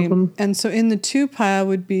 was 3. One of them. And so in the 2 pile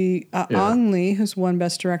would be Ang Lee, who's won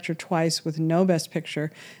Best Director twice with no Best Picture.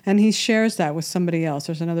 And he shares that with somebody else.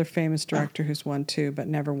 There's another famous director who's won 2 but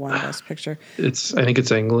never won Best Picture. I think it's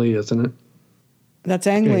Ang Lee, isn't it? That's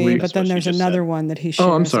Ang Lee, but then there's another one that he shares.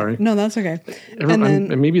 Oh, I'm sorry. No, that's okay.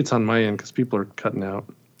 And maybe it's on my end because people are cutting out.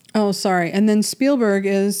 Oh, sorry. And then Spielberg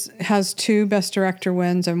has 2 Best Director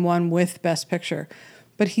wins and 1 with Best Picture.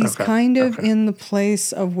 But he's kind of in the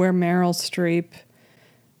place of where Meryl Streep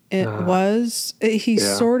was. He's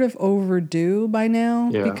sort of overdue by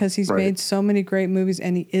now because he's made so many great movies,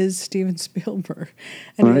 and he is Steven Spielberg.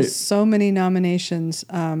 And he has so many nominations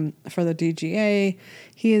for the DGA.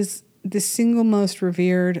 He is the single most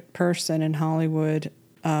revered person in Hollywood.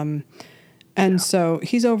 So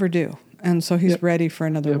he's overdue. and so he's ready for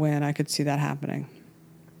another win. I could see that happening.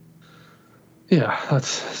 Yeah,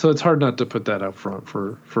 so it's hard not to put that up front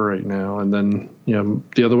for right now. And then,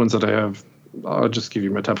 the other ones that I have, I'll just give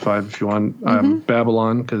you my top 5 if you want.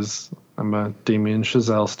 Babylon, because I'm a Damien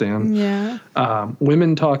Chazelle stan. Yeah.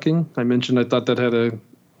 Women Talking, I mentioned, I thought that had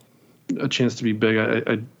a chance to be big.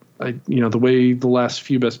 I the way the last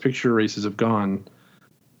few Best Picture races have gone,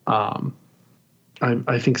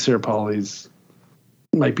 I think Sarah Polley's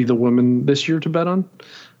might be the woman this year to bet on.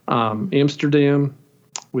 Amsterdam,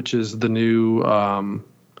 which is the new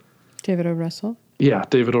David O. Russell. Yeah,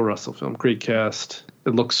 David O. Russell film. Great cast.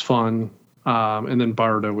 It looks fun. And then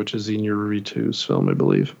Bardo, which is Inarritu's film, I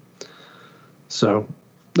believe. So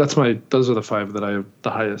those are the 5 that I have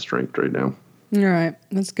the highest ranked right now. All right,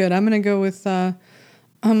 that's good. I'm going to go with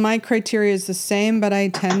my criteria is the same, but I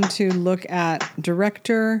tend to look at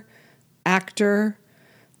director, actor.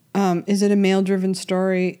 Is it a male-driven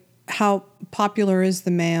story? How popular is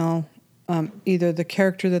the male? Either the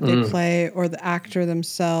character that they play or the actor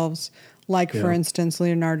themselves. Like, for instance,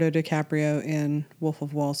 Leonardo DiCaprio in Wolf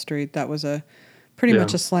of Wall Street. That was pretty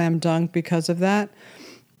much a slam dunk because of that.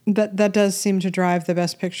 That does seem to drive the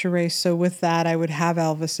Best Picture race. So with that, I would have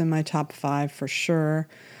Elvis in my top 5 for sure.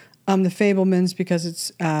 The Fabelmans, because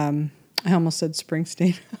it's, I almost said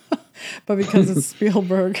Springsteen, but because it's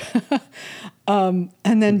Spielberg. And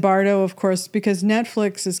then Bardo, of course, because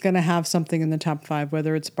Netflix is going to have something in the top 5,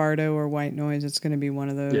 whether it's Bardo or White Noise, it's going to be one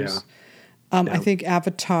of those. Yeah. I think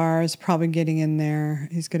Avatar is probably getting in there.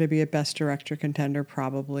 He's going to be a Best Director contender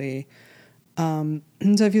probably. And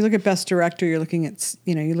so if you look at Best Director, you're looking at,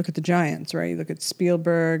 you look at the giants, right? You look at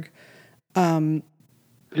Spielberg.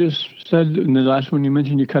 Just said in the last one you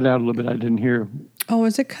mentioned, you cut out a little bit. I didn't hear. Oh,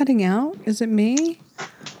 is it cutting out? Is it me?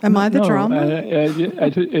 Am I the drama?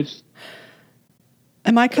 It's.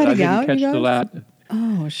 Am I cutting out? Catch you the guys? last.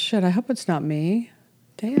 Oh shit! I hope it's not me.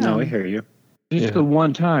 Damn. No, I hear you. Just the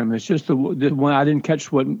one time. It's just the one. I didn't catch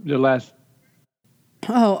what the last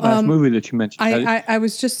movie that you mentioned. I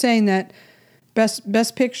was just saying that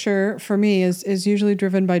best picture for me is usually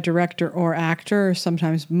driven by director or actor, or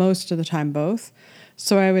sometimes most of the time both.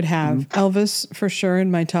 So I would have Elvis for sure in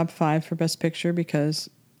my top 5 for Best Picture because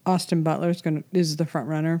Austin Butler is the front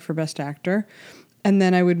runner for Best Actor. And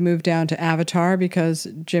then I would move down to Avatar because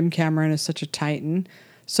Jim Cameron is such a titan.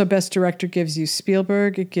 So Best Director gives you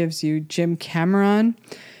Spielberg. It gives you Jim Cameron.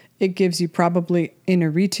 It gives you probably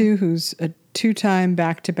Inarritu, who's a 2-time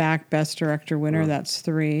back-to-back Best Director winner. That's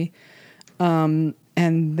 3. And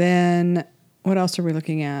then what else are we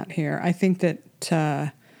looking at here? I think that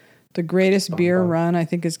the Greatest Beer Run, I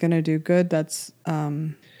think, is going to do good. That's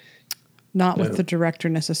not with the director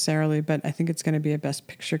necessarily, but I think it's going to be a Best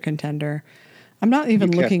Picture contender. I'm not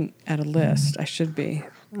even looking at a list. I should be.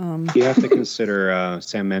 You have to consider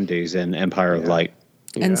Sam Mendes in Empire of Light.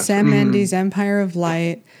 And Sam Mendes, Empire of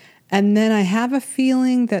Light. And then I have a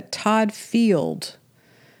feeling that Todd Field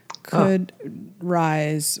could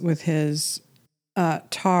rise with his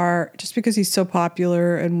Tar, just because he's so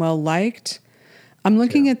popular and well-liked. I'm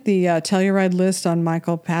looking at the Telluride list on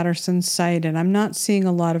Michael Patterson's site, and I'm not seeing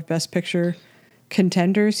a lot of Best Picture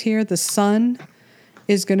contenders here. The Sun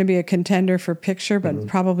is going to be a contender for picture, but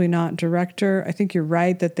probably not director. I think you're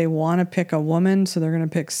right that they want to pick a woman, so they're going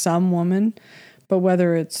to pick some woman. But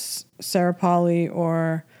whether it's Sarah Polley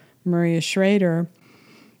or Maria Schrader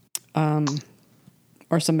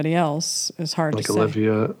or somebody else is hard to say.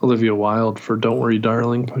 Olivia Wilde for Don't Worry,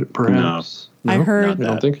 Darling, perhaps. No? I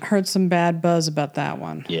heard some bad buzz about that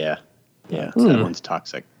one. Yeah. That one's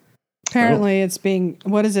toxic. Apparently it's being,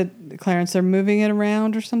 what is it, Clarence? They're moving it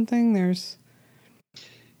around or something?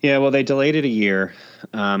 Yeah, well, they delayed it a year.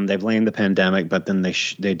 They blamed the pandemic, but then they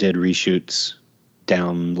did reshoots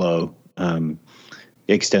down low,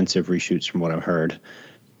 extensive reshoots from what I've heard.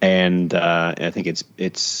 And I think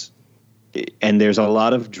it's and there's a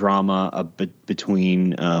lot of drama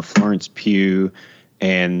between Florence Pugh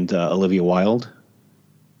and Olivia Wilde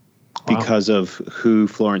because of who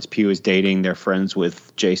Florence Pugh is dating. They're friends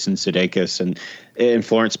with Jason Sudeikis, and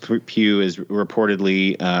Florence Pugh is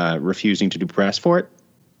reportedly refusing to do press for it.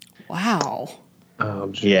 Wow.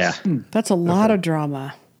 Yeah. That's a lot of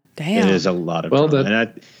drama. Damn. It is a lot of drama. And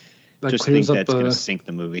I just think that's going to sink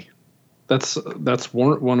the movie. That's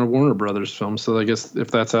one of Warner Brothers films. So I guess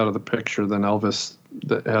if that's out of the picture, then Elvis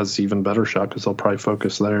has even better shot because they'll probably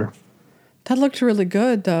focus there. That looked really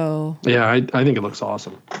good, though. Yeah, I think it looks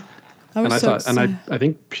awesome. I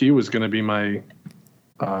think Pugh was going to be my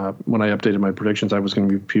when I updated my predictions, I was going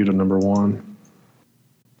to be Pugh to number 1.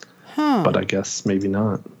 Huh. But I guess maybe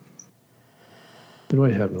not. Who do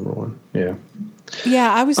I have number one? Yeah.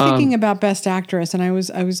 Yeah, I was thinking about Best Actress, and I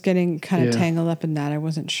was getting kind of Yeah. tangled up in that. I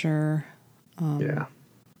wasn't sure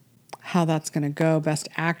how that's going to go. Best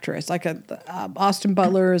Actress, like Austin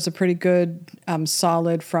Butler is a pretty good,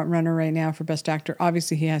 solid front runner right now for Best Actor.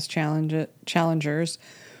 Obviously, he has challengers,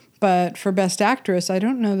 but for Best Actress, I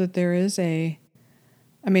don't know that there is a.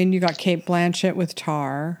 I mean, you got Cate Blanchett with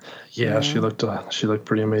Tar. Yeah, she looked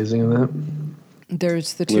pretty amazing in that.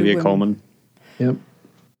 There's the two Olivia women. Colman. Yep.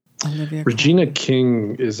 Olivia Regina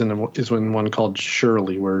King is in one called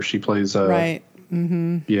Shirley, where she plays right.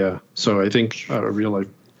 Mm-hmm. Yeah, so I think a real life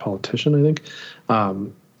politician. I think.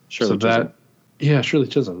 Shirley Chisholm. Shirley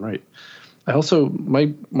Chisholm. Right. I also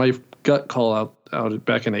my gut call out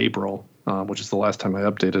back in April, which is the last time I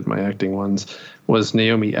updated my acting ones, was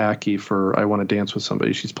Naomi Ackie for I Want to Dance with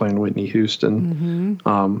Somebody. She's playing Whitney Houston.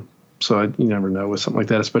 Mm-hmm. So you never know with something like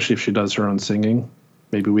that, especially if she does her own singing.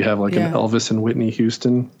 Maybe we have like an Elvis and Whitney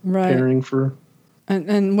Houston pairing for.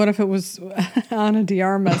 And what if it was Ana de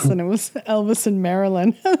Armas and it was Elvis and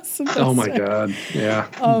Marilyn? Oh my God! Yeah,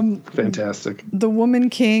 fantastic. The Woman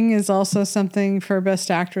King is also something for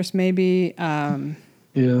Best Actress, maybe. Yeah.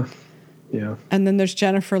 And then there's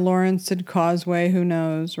Jennifer Lawrence in Causeway. Who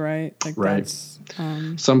knows, right? Like right. That's,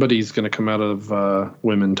 somebody's going to come out of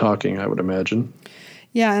Women Talking, I would imagine.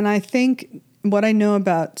 Yeah, and I think what I know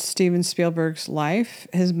about Steven Spielberg's life,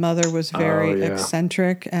 his mother was very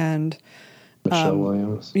eccentric and. Michelle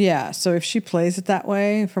Williams. Yeah, so if she plays it that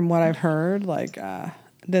way, from what I've heard, like,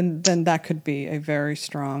 then that could be a very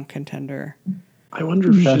strong contender. I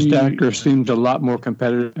wonder if Best Actor seems a lot more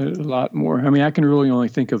competitive, a lot more. I mean, I can really only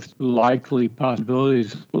think of likely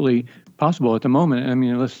possibilities, really possible at the moment. I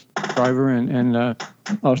mean, let's Driver and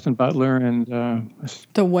Austin Butler and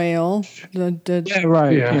The Whale. Yeah,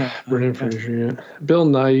 right. Yeah. Brendan Fraser. Yeah. Bill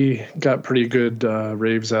Nighy got pretty good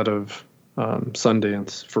raves out of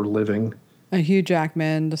Sundance for Living. Hugh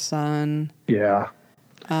Jackman, The Sun. Yeah.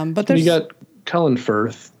 But there's you got Colin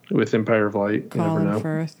Firth with Empire of Light. Colin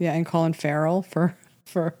Firth, and Colin Farrell for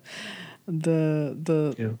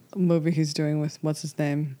the movie he's doing with what's his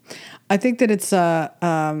name. I think that it's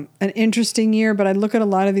an interesting year, but I look at a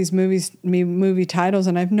lot of these movie titles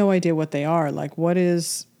and I have no idea what they are. Like, what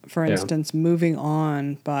is, for instance, Moving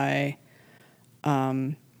On by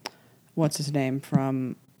what's his name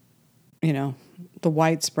from the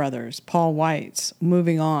Weitz brothers, Paul Weitz,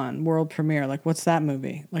 Moving On, world premiere. Like, what's that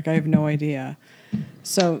movie? Like, I have no idea.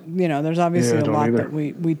 So, there's obviously a lot that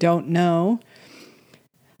we don't know.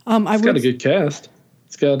 It's got a good cast.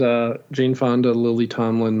 It's got Jane Fonda, Lily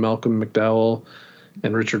Tomlin, Malcolm McDowell,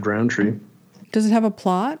 and Richard Roundtree. Does it have a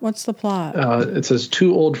plot? What's the plot? It says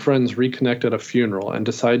two old friends reconnect at a funeral and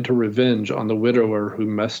decide to revenge on the widower who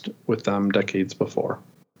messed with them decades before.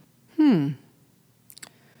 It's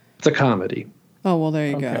a comedy. Oh, well, there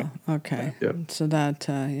you go. Okay. Yep. So that,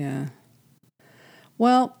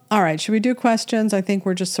 Well, all right. Should we do questions? I think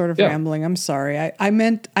we're just sort of rambling. I'm sorry.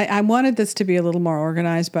 I wanted this to be a little more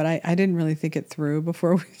organized, but I didn't really think it through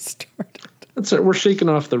before we started. That's it. We're shaking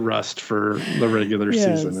off the rust for the regular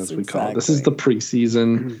season, as we call it. This is the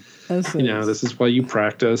preseason. This is why you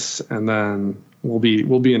practice, and then we'll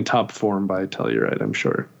be in top form by Telluride, I'm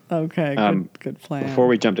sure. Okay, good plan. Before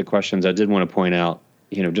we jump to questions, I did want to point out,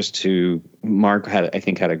 Mark had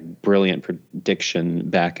a brilliant prediction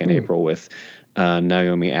back in April with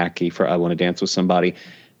Naomi Ackie for I Want to Dance with Somebody,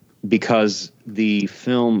 because the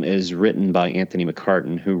film is written by Anthony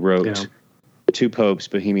McCartan, who wrote Two Popes,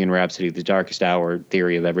 Bohemian Rhapsody, The Darkest Hour,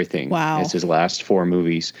 Theory of Everything. Wow. It's his last 4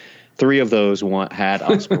 movies. 3 of those had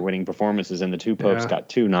Oscar-winning performances, and The Two Popes got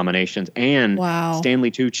 2 nominations. And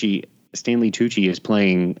Stanley Tucci is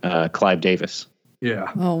playing Clive Davis.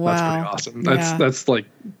 Yeah. Oh, wow. That's pretty awesome. That's like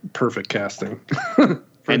perfect casting.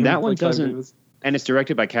 And that one doesn't. And it's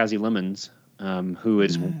directed by Kazi Lemons, who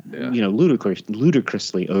is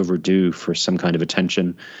ludicrously overdue for some kind of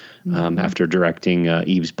attention after directing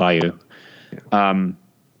Eve's Bayou.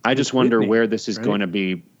 I just wonder where this is going to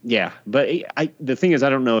be. Yeah, but the thing is,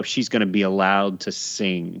 I don't know if she's going to be allowed to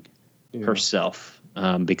sing herself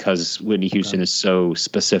because Whitney Houston is so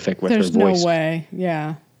specific with her voice. There's no way.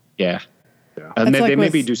 Yeah. Yeah.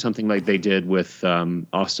 Maybe do something like they did with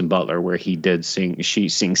Austin Butler, where he did sing. She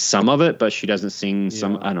sings some of it, but she doesn't sing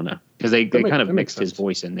some. I don't know, because they kind of mixed his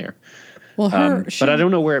voice in there. Well, but I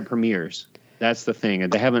don't know where it premieres. That's the thing.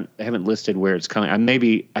 They haven't listed where it's coming.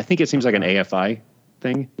 I think it seems like an AFI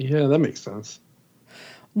thing. Yeah, that makes sense.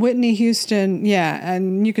 Whitney Houston,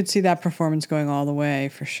 and you could see that performance going all the way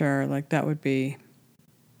for sure. Like, that would be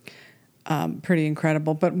pretty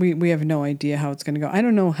incredible. But we have no idea how it's going to go. I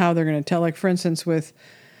don't know how they're going to tell. Like, for instance, with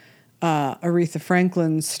Aretha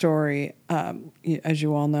Franklin's story, as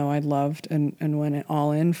you all know, I loved and went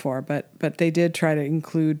all in for, but they did try to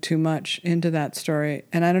include too much into that story.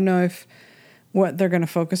 And I don't know if what they're going to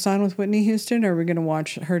focus on with Whitney Houston. Are we going to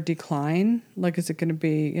watch her decline? Like, is it going to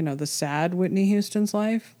be, the sad Whitney Houston's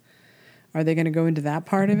life? Are they going to go into that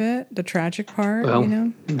part of it, the tragic part? Well,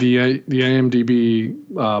 the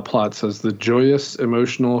IMDb plot says the joyous,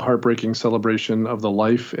 emotional, heartbreaking celebration of the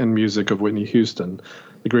life and music of Whitney Houston,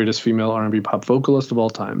 the greatest female R&B pop vocalist of all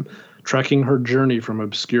time, tracking her journey from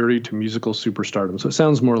obscurity to musical superstardom. So it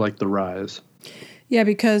sounds more like The Rise. Yeah,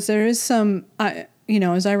 because there is some,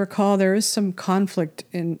 as I recall, there is some conflict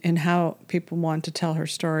in how people want to tell her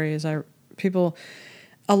story.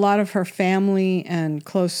 A lot of her family and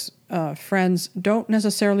close friends don't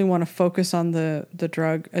necessarily want to focus on the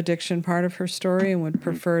drug addiction part of her story and would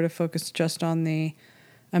prefer to focus just on the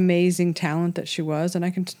amazing talent that she was. And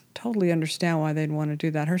I can totally understand why they'd want to do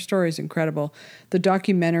that. Her story is incredible. The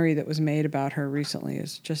documentary that was made about her recently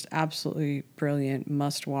is just absolutely brilliant,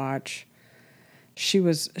 must watch. She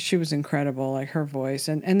was incredible, like her voice.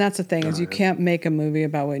 And that's the thing, is you can't make a movie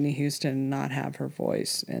about Whitney Houston and not have her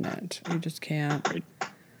voice in it. You just can't.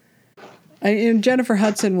 Jennifer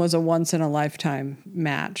Hudson was a once-in-a-lifetime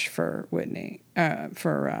match for Whitney,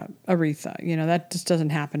 for Aretha. That just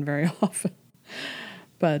doesn't happen very often.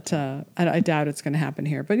 But I doubt it's going to happen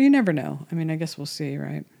here. But you never know. I mean, I guess we'll see,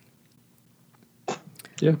 right?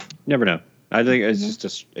 Yeah. Never know. I think it's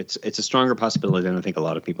just it's a stronger possibility than I think a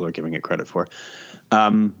lot of people are giving it credit for.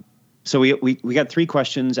 So we got 3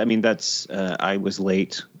 questions. I mean, that's I was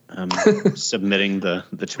late submitting the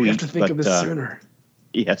tweet. We have to think of this sooner.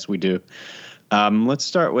 Yes, we do. Let's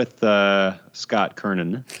start with Scott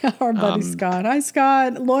Kernan. Our buddy Scott. Hi,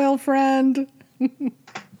 Scott. Loyal friend.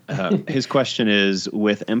 His question is,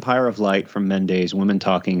 with Empire of Light from Mendes, Women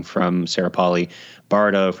Talking from Sarah Polley,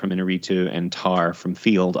 Bardo from Inarritu, and Tar from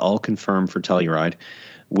Field all confirmed for Telluride,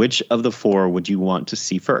 which of the 4 would you want to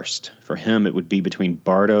see first? For him, it would be between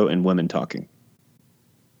Bardo and Women Talking.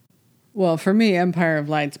 Well, for me, Empire of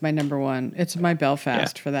Light's my number 1. It's my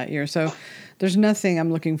Belfast for that year. So there's nothing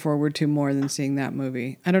I'm looking forward to more than seeing that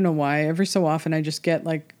movie. I don't know why. Every so often I just get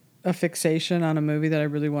like a fixation on a movie that I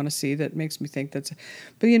really want to see that makes me think that's...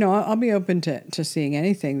 But, I'll be open to seeing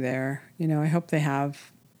anything there. I hope they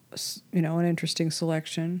have, an interesting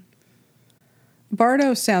selection.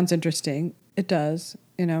 Bardo sounds interesting. It does.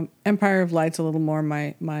 Empire of Light's a little more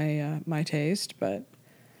my taste, but...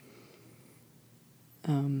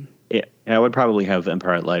 Yeah, I would probably have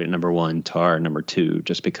Empire of Light at number 1, Tar number 2,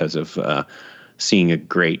 just because of the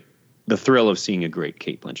thrill of seeing a great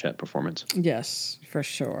Cate Blanchett performance. Yes, for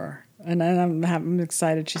sure. And I'm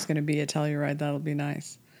excited she's going to be at Telluride. That'll be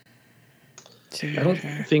nice. I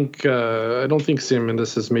don't think Sam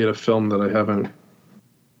Mendes has made a film that I haven't.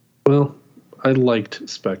 Well, I liked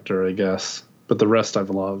Spectre, I guess, but the rest I've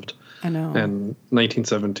loved. I know. And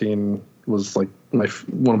 1917 was like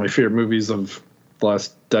one of my favorite movies of the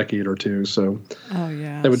last decade or two. So,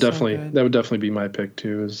 that would definitely be my pick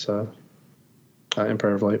too. Is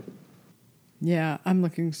Empire of Light. Yeah, I'm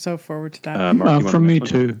looking so forward to that. Mark, for me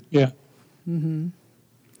too. Yeah. Mm-hmm.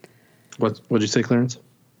 What'd you say, Clarence?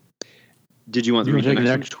 Did you want to read the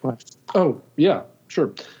next question? Oh, yeah,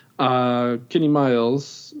 sure. Kenny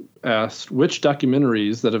Miles asked, which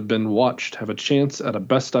documentaries that have been watched have a chance at a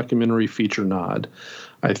Best Documentary Feature nod?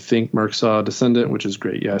 I think Mark saw Descendant, which is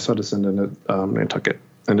great. Yeah, I saw Descendant at Nantucket,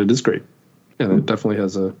 and it is great. And it definitely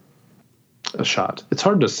has a shot. It's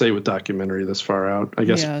hard to say with documentary this far out, I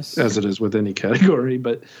guess, as it is with any category,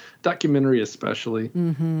 but documentary especially.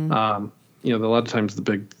 Mm-hmm. A lot of times the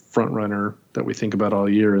big front runner that we think about all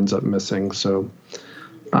year ends up missing. So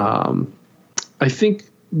I think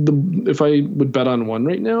if I would bet on one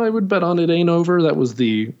right now, I would bet on It Ain't Over. That was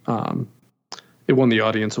it won the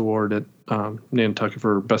Audience Award at Nantucket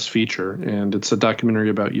for Best Feature, and it's a documentary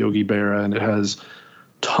about Yogi Berra, and it has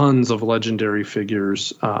tons of legendary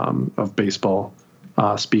figures of baseball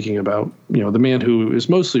speaking about, the man who is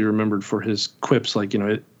mostly remembered for his quips like,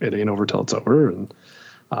 it ain't over till it's over and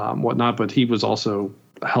whatnot, but he was also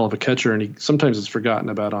a hell of a catcher, and he sometimes is forgotten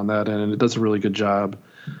about on that end, and it does a really good job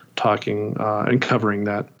talking and covering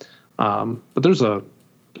that. But there's a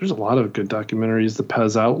lot of good documentaries. The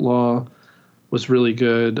Pez Outlaw was really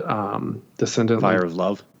good. Descendant, Fire of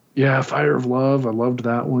Love. Yeah, Fire of Love. I loved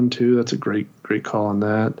that one too. That's a great call on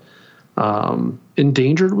that.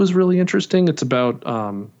 Endangered was really interesting. It's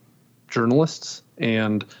about journalists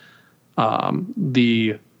and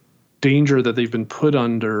the danger that they've been put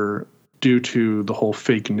under due to the whole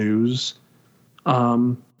fake news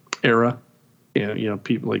era. And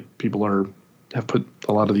people are have put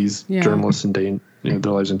a lot of these journalists in danger,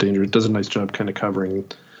 their lives in danger. It does a nice job kind of covering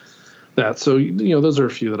that. So, those are a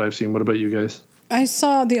few that I've seen. What about you guys? I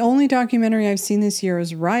saw the only documentary I've seen this year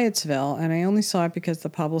is Riotsville, and I only saw it because the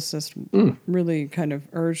publicist really kind of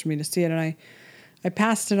urged me to see it. And I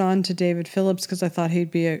passed it on to David Phillips because I thought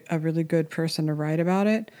he'd be a really good person to write about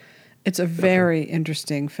it. It's a very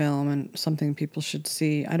interesting film and something people should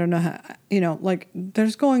see. I don't know how,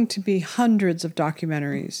 there's going to be hundreds of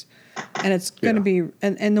documentaries, and it's going to be,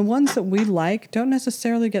 and the ones that we like don't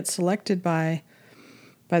necessarily get selected by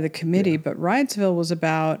the committee, but Riotsville was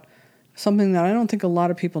about something that I don't think a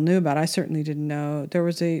lot of people knew about. I certainly didn't know. There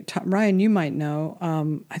was Ryan, you might know,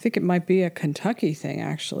 I think it might be a Kentucky thing,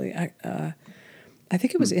 actually. I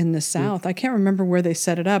think it was in the South. I can't remember where they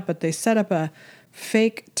set it up, but they set up a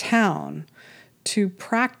fake town to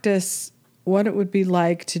practice what it would be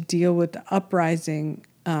like to deal with the uprising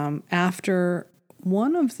after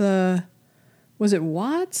one of the, was it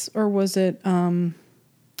Watts or was it the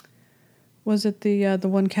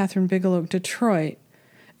one Catherine Bigelow, Detroit?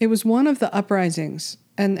 It was one of the uprisings,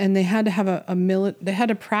 and they had to have they had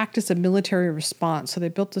to practice a military response. So they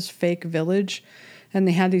built this fake village, and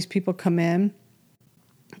they had these people come in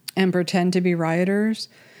and pretend to be rioters,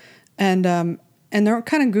 and they're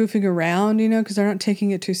kind of goofing around, because they're not taking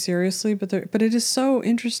it too seriously. But it is so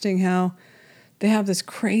interesting how they have this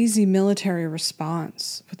crazy military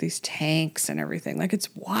response with these tanks and everything. Like, it's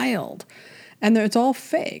wild. And it's all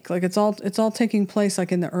fake. Like, it's all taking place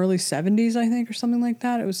like in the early 70s, I think, or something like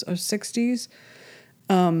that. It was 60s.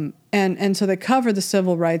 And so they cover the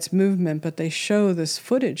civil rights movement, but they show this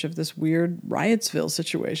footage of this weird Riotsville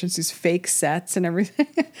situations, these fake sets and everything.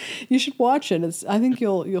 You should watch it. I think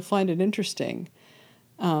you'll find it interesting.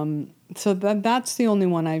 So that's the only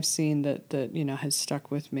one I've seen that has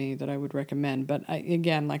stuck with me that I would recommend. But I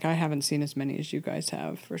haven't seen as many as you guys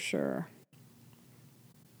have, for sure.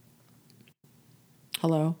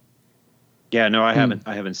 Hello? Yeah, no, I haven't.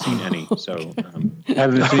 I haven't seen any. So I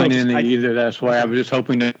haven't seen any either. That's why I was just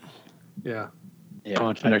hoping to. Yeah. Go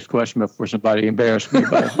on to the next question before somebody embarrassed me.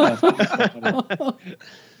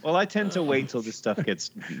 Well, I tend to wait till this stuff gets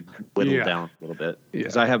whittled down a little bit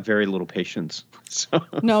because I have very little patience. So.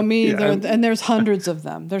 No, me either. And there's hundreds of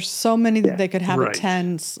them. There's so many that they could have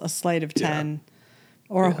a slate of 10,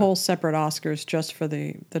 or a whole separate Oscars just for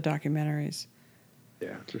the documentaries.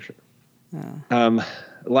 Yeah, for sure.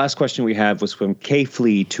 Last question we have was from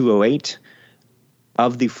KFlea208.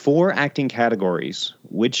 Of the 4 acting categories,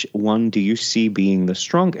 which one do you see being the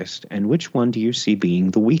strongest, and which one do you see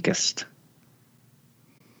being the weakest?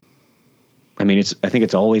 I mean, I think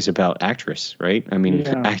it's always about actress, right? I mean,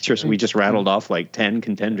 actress. We just rattled off like 10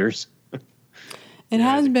 contenders. It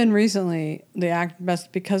has been recently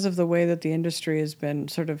best because of the way that the industry has been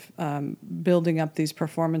sort of building up these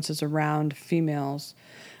performances around females.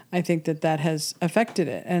 I think that has affected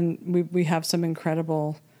it, and we have some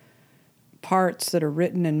incredible parts that are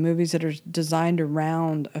written in movies that are designed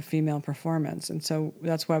around a female performance, and so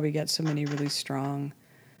that's why we get so many really strong.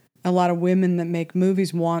 A lot of women that make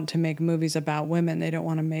movies want to make movies about women. They don't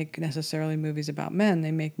want to make necessarily movies about men.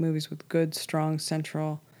 They make movies with good, strong,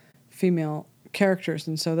 central female characters,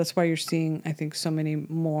 and so that's why you're seeing, I think, so many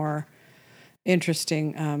more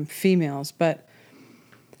interesting females, but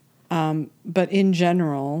in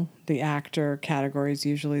general, the actor category is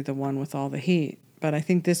usually the one with all the heat. But I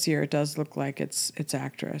think this year it does look like it's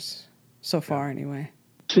actress, so far anyway.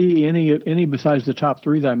 See any besides the top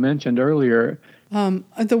 3 that I mentioned earlier?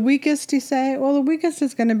 The weakest, you say? Well, the weakest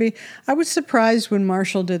is going to be. I was surprised when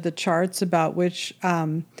Marshall did the charts about which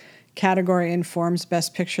category informs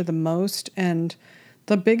Best Picture the most, and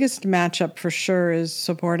the biggest matchup for sure is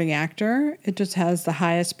supporting actor. It just has the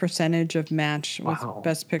highest percentage of match with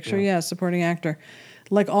Best Picture. Yeah, supporting actor.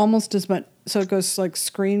 Like almost as much. So it goes like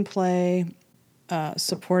screenplay,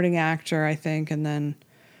 supporting actor, I think, and then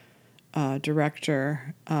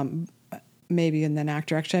director, maybe, and then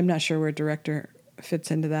actor. Actually, I'm not sure where director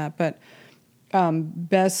fits into that. But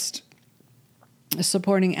best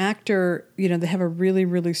supporting actor, they have a really,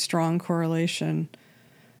 really strong correlation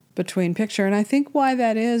between picture. And I think why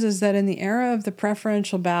that is that in the era of the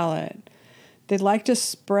preferential ballot, they like to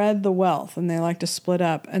spread the wealth and they like to split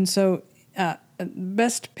up. And so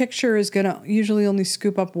Best Picture is going to usually only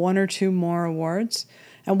scoop up 1 or 2 more awards.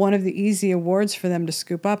 And one of the easy awards for them to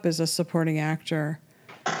scoop up is a supporting actor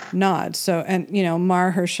nod. So, and,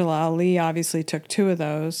 Mahershala Ali obviously took 2 of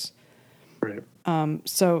those. Right.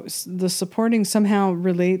 So the supporting somehow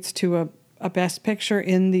relates to a Best Picture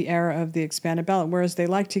in the era of the expanded ballot, whereas they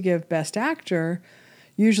like to give Best Actor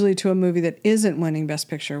usually to a movie that isn't winning Best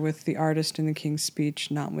Picture, with The Artist and The King's Speech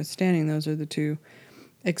notwithstanding. Those are the 2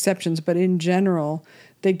 exceptions, but in general,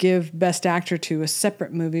 they give Best Actor to a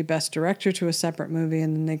separate movie, Best Director to a separate movie,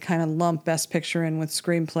 and then they kind of lump Best Picture in with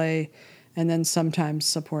Screenplay, and then sometimes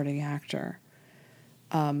Supporting Actor.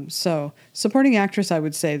 So Supporting Actress, I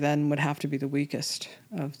would say, then would have to be the weakest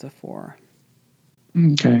of the four.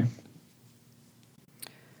 Okay.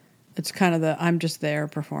 It's kind of the I'm just there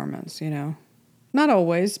performance, Not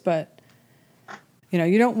always, but,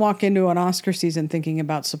 you don't walk into an Oscar season thinking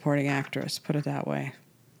about Supporting Actress, put it that way.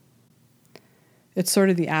 It's sort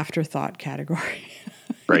of the afterthought category.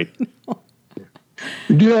 Right.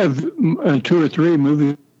 We do have 2 or 3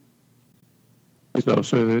 movies, though,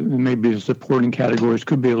 so that maybe the supporting categories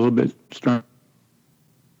could be a little bit strong.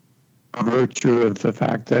 By virtue of the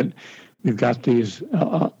fact that we've got these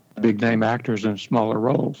big name actors in smaller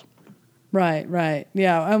roles. Right.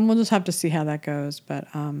 Yeah, and we'll just have to see how that goes. But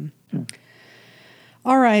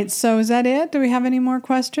All right, so is that it? Do we have any more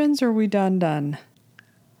questions, or are we done?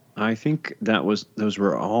 I think those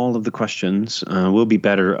were all of the questions. We'll be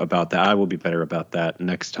better about that. I will be better about that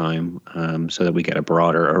next time, so that we get a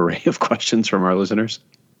broader array of questions from our listeners.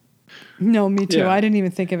 No, me too. Yeah. I didn't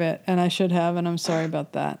even think of it, and I should have, and I'm sorry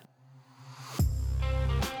about that.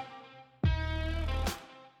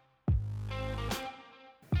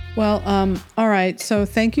 Well, all right. So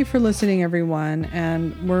thank you for listening, everyone.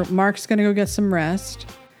 And Mark's going to go get some rest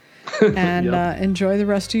and enjoy the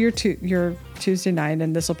rest of your Tuesday night.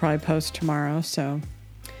 And this will probably post tomorrow. So,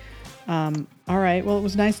 all right. Well, it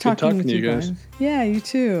was nice talking with you guys. Yeah, you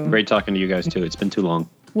too. Great talking to you guys too. It's been too long.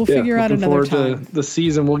 We'll figure out another time. To the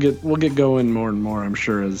season, we'll get going more and more. I'm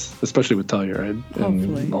sure, especially with Telluride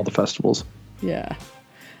and all the festivals. Yeah.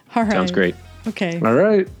 All right. Sounds great. Okay. All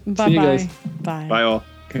right. Bye-bye. See you guys. Bye. Bye all.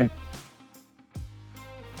 Okay.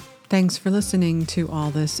 Thanks for listening to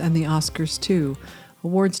All This and the Oscars Too,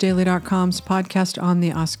 awardsdaily.com's podcast on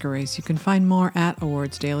the Oscar race. You can find more at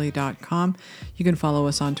awardsdaily.com. You can follow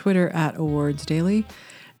us on Twitter at awardsdaily.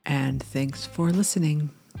 And thanks for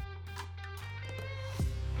listening.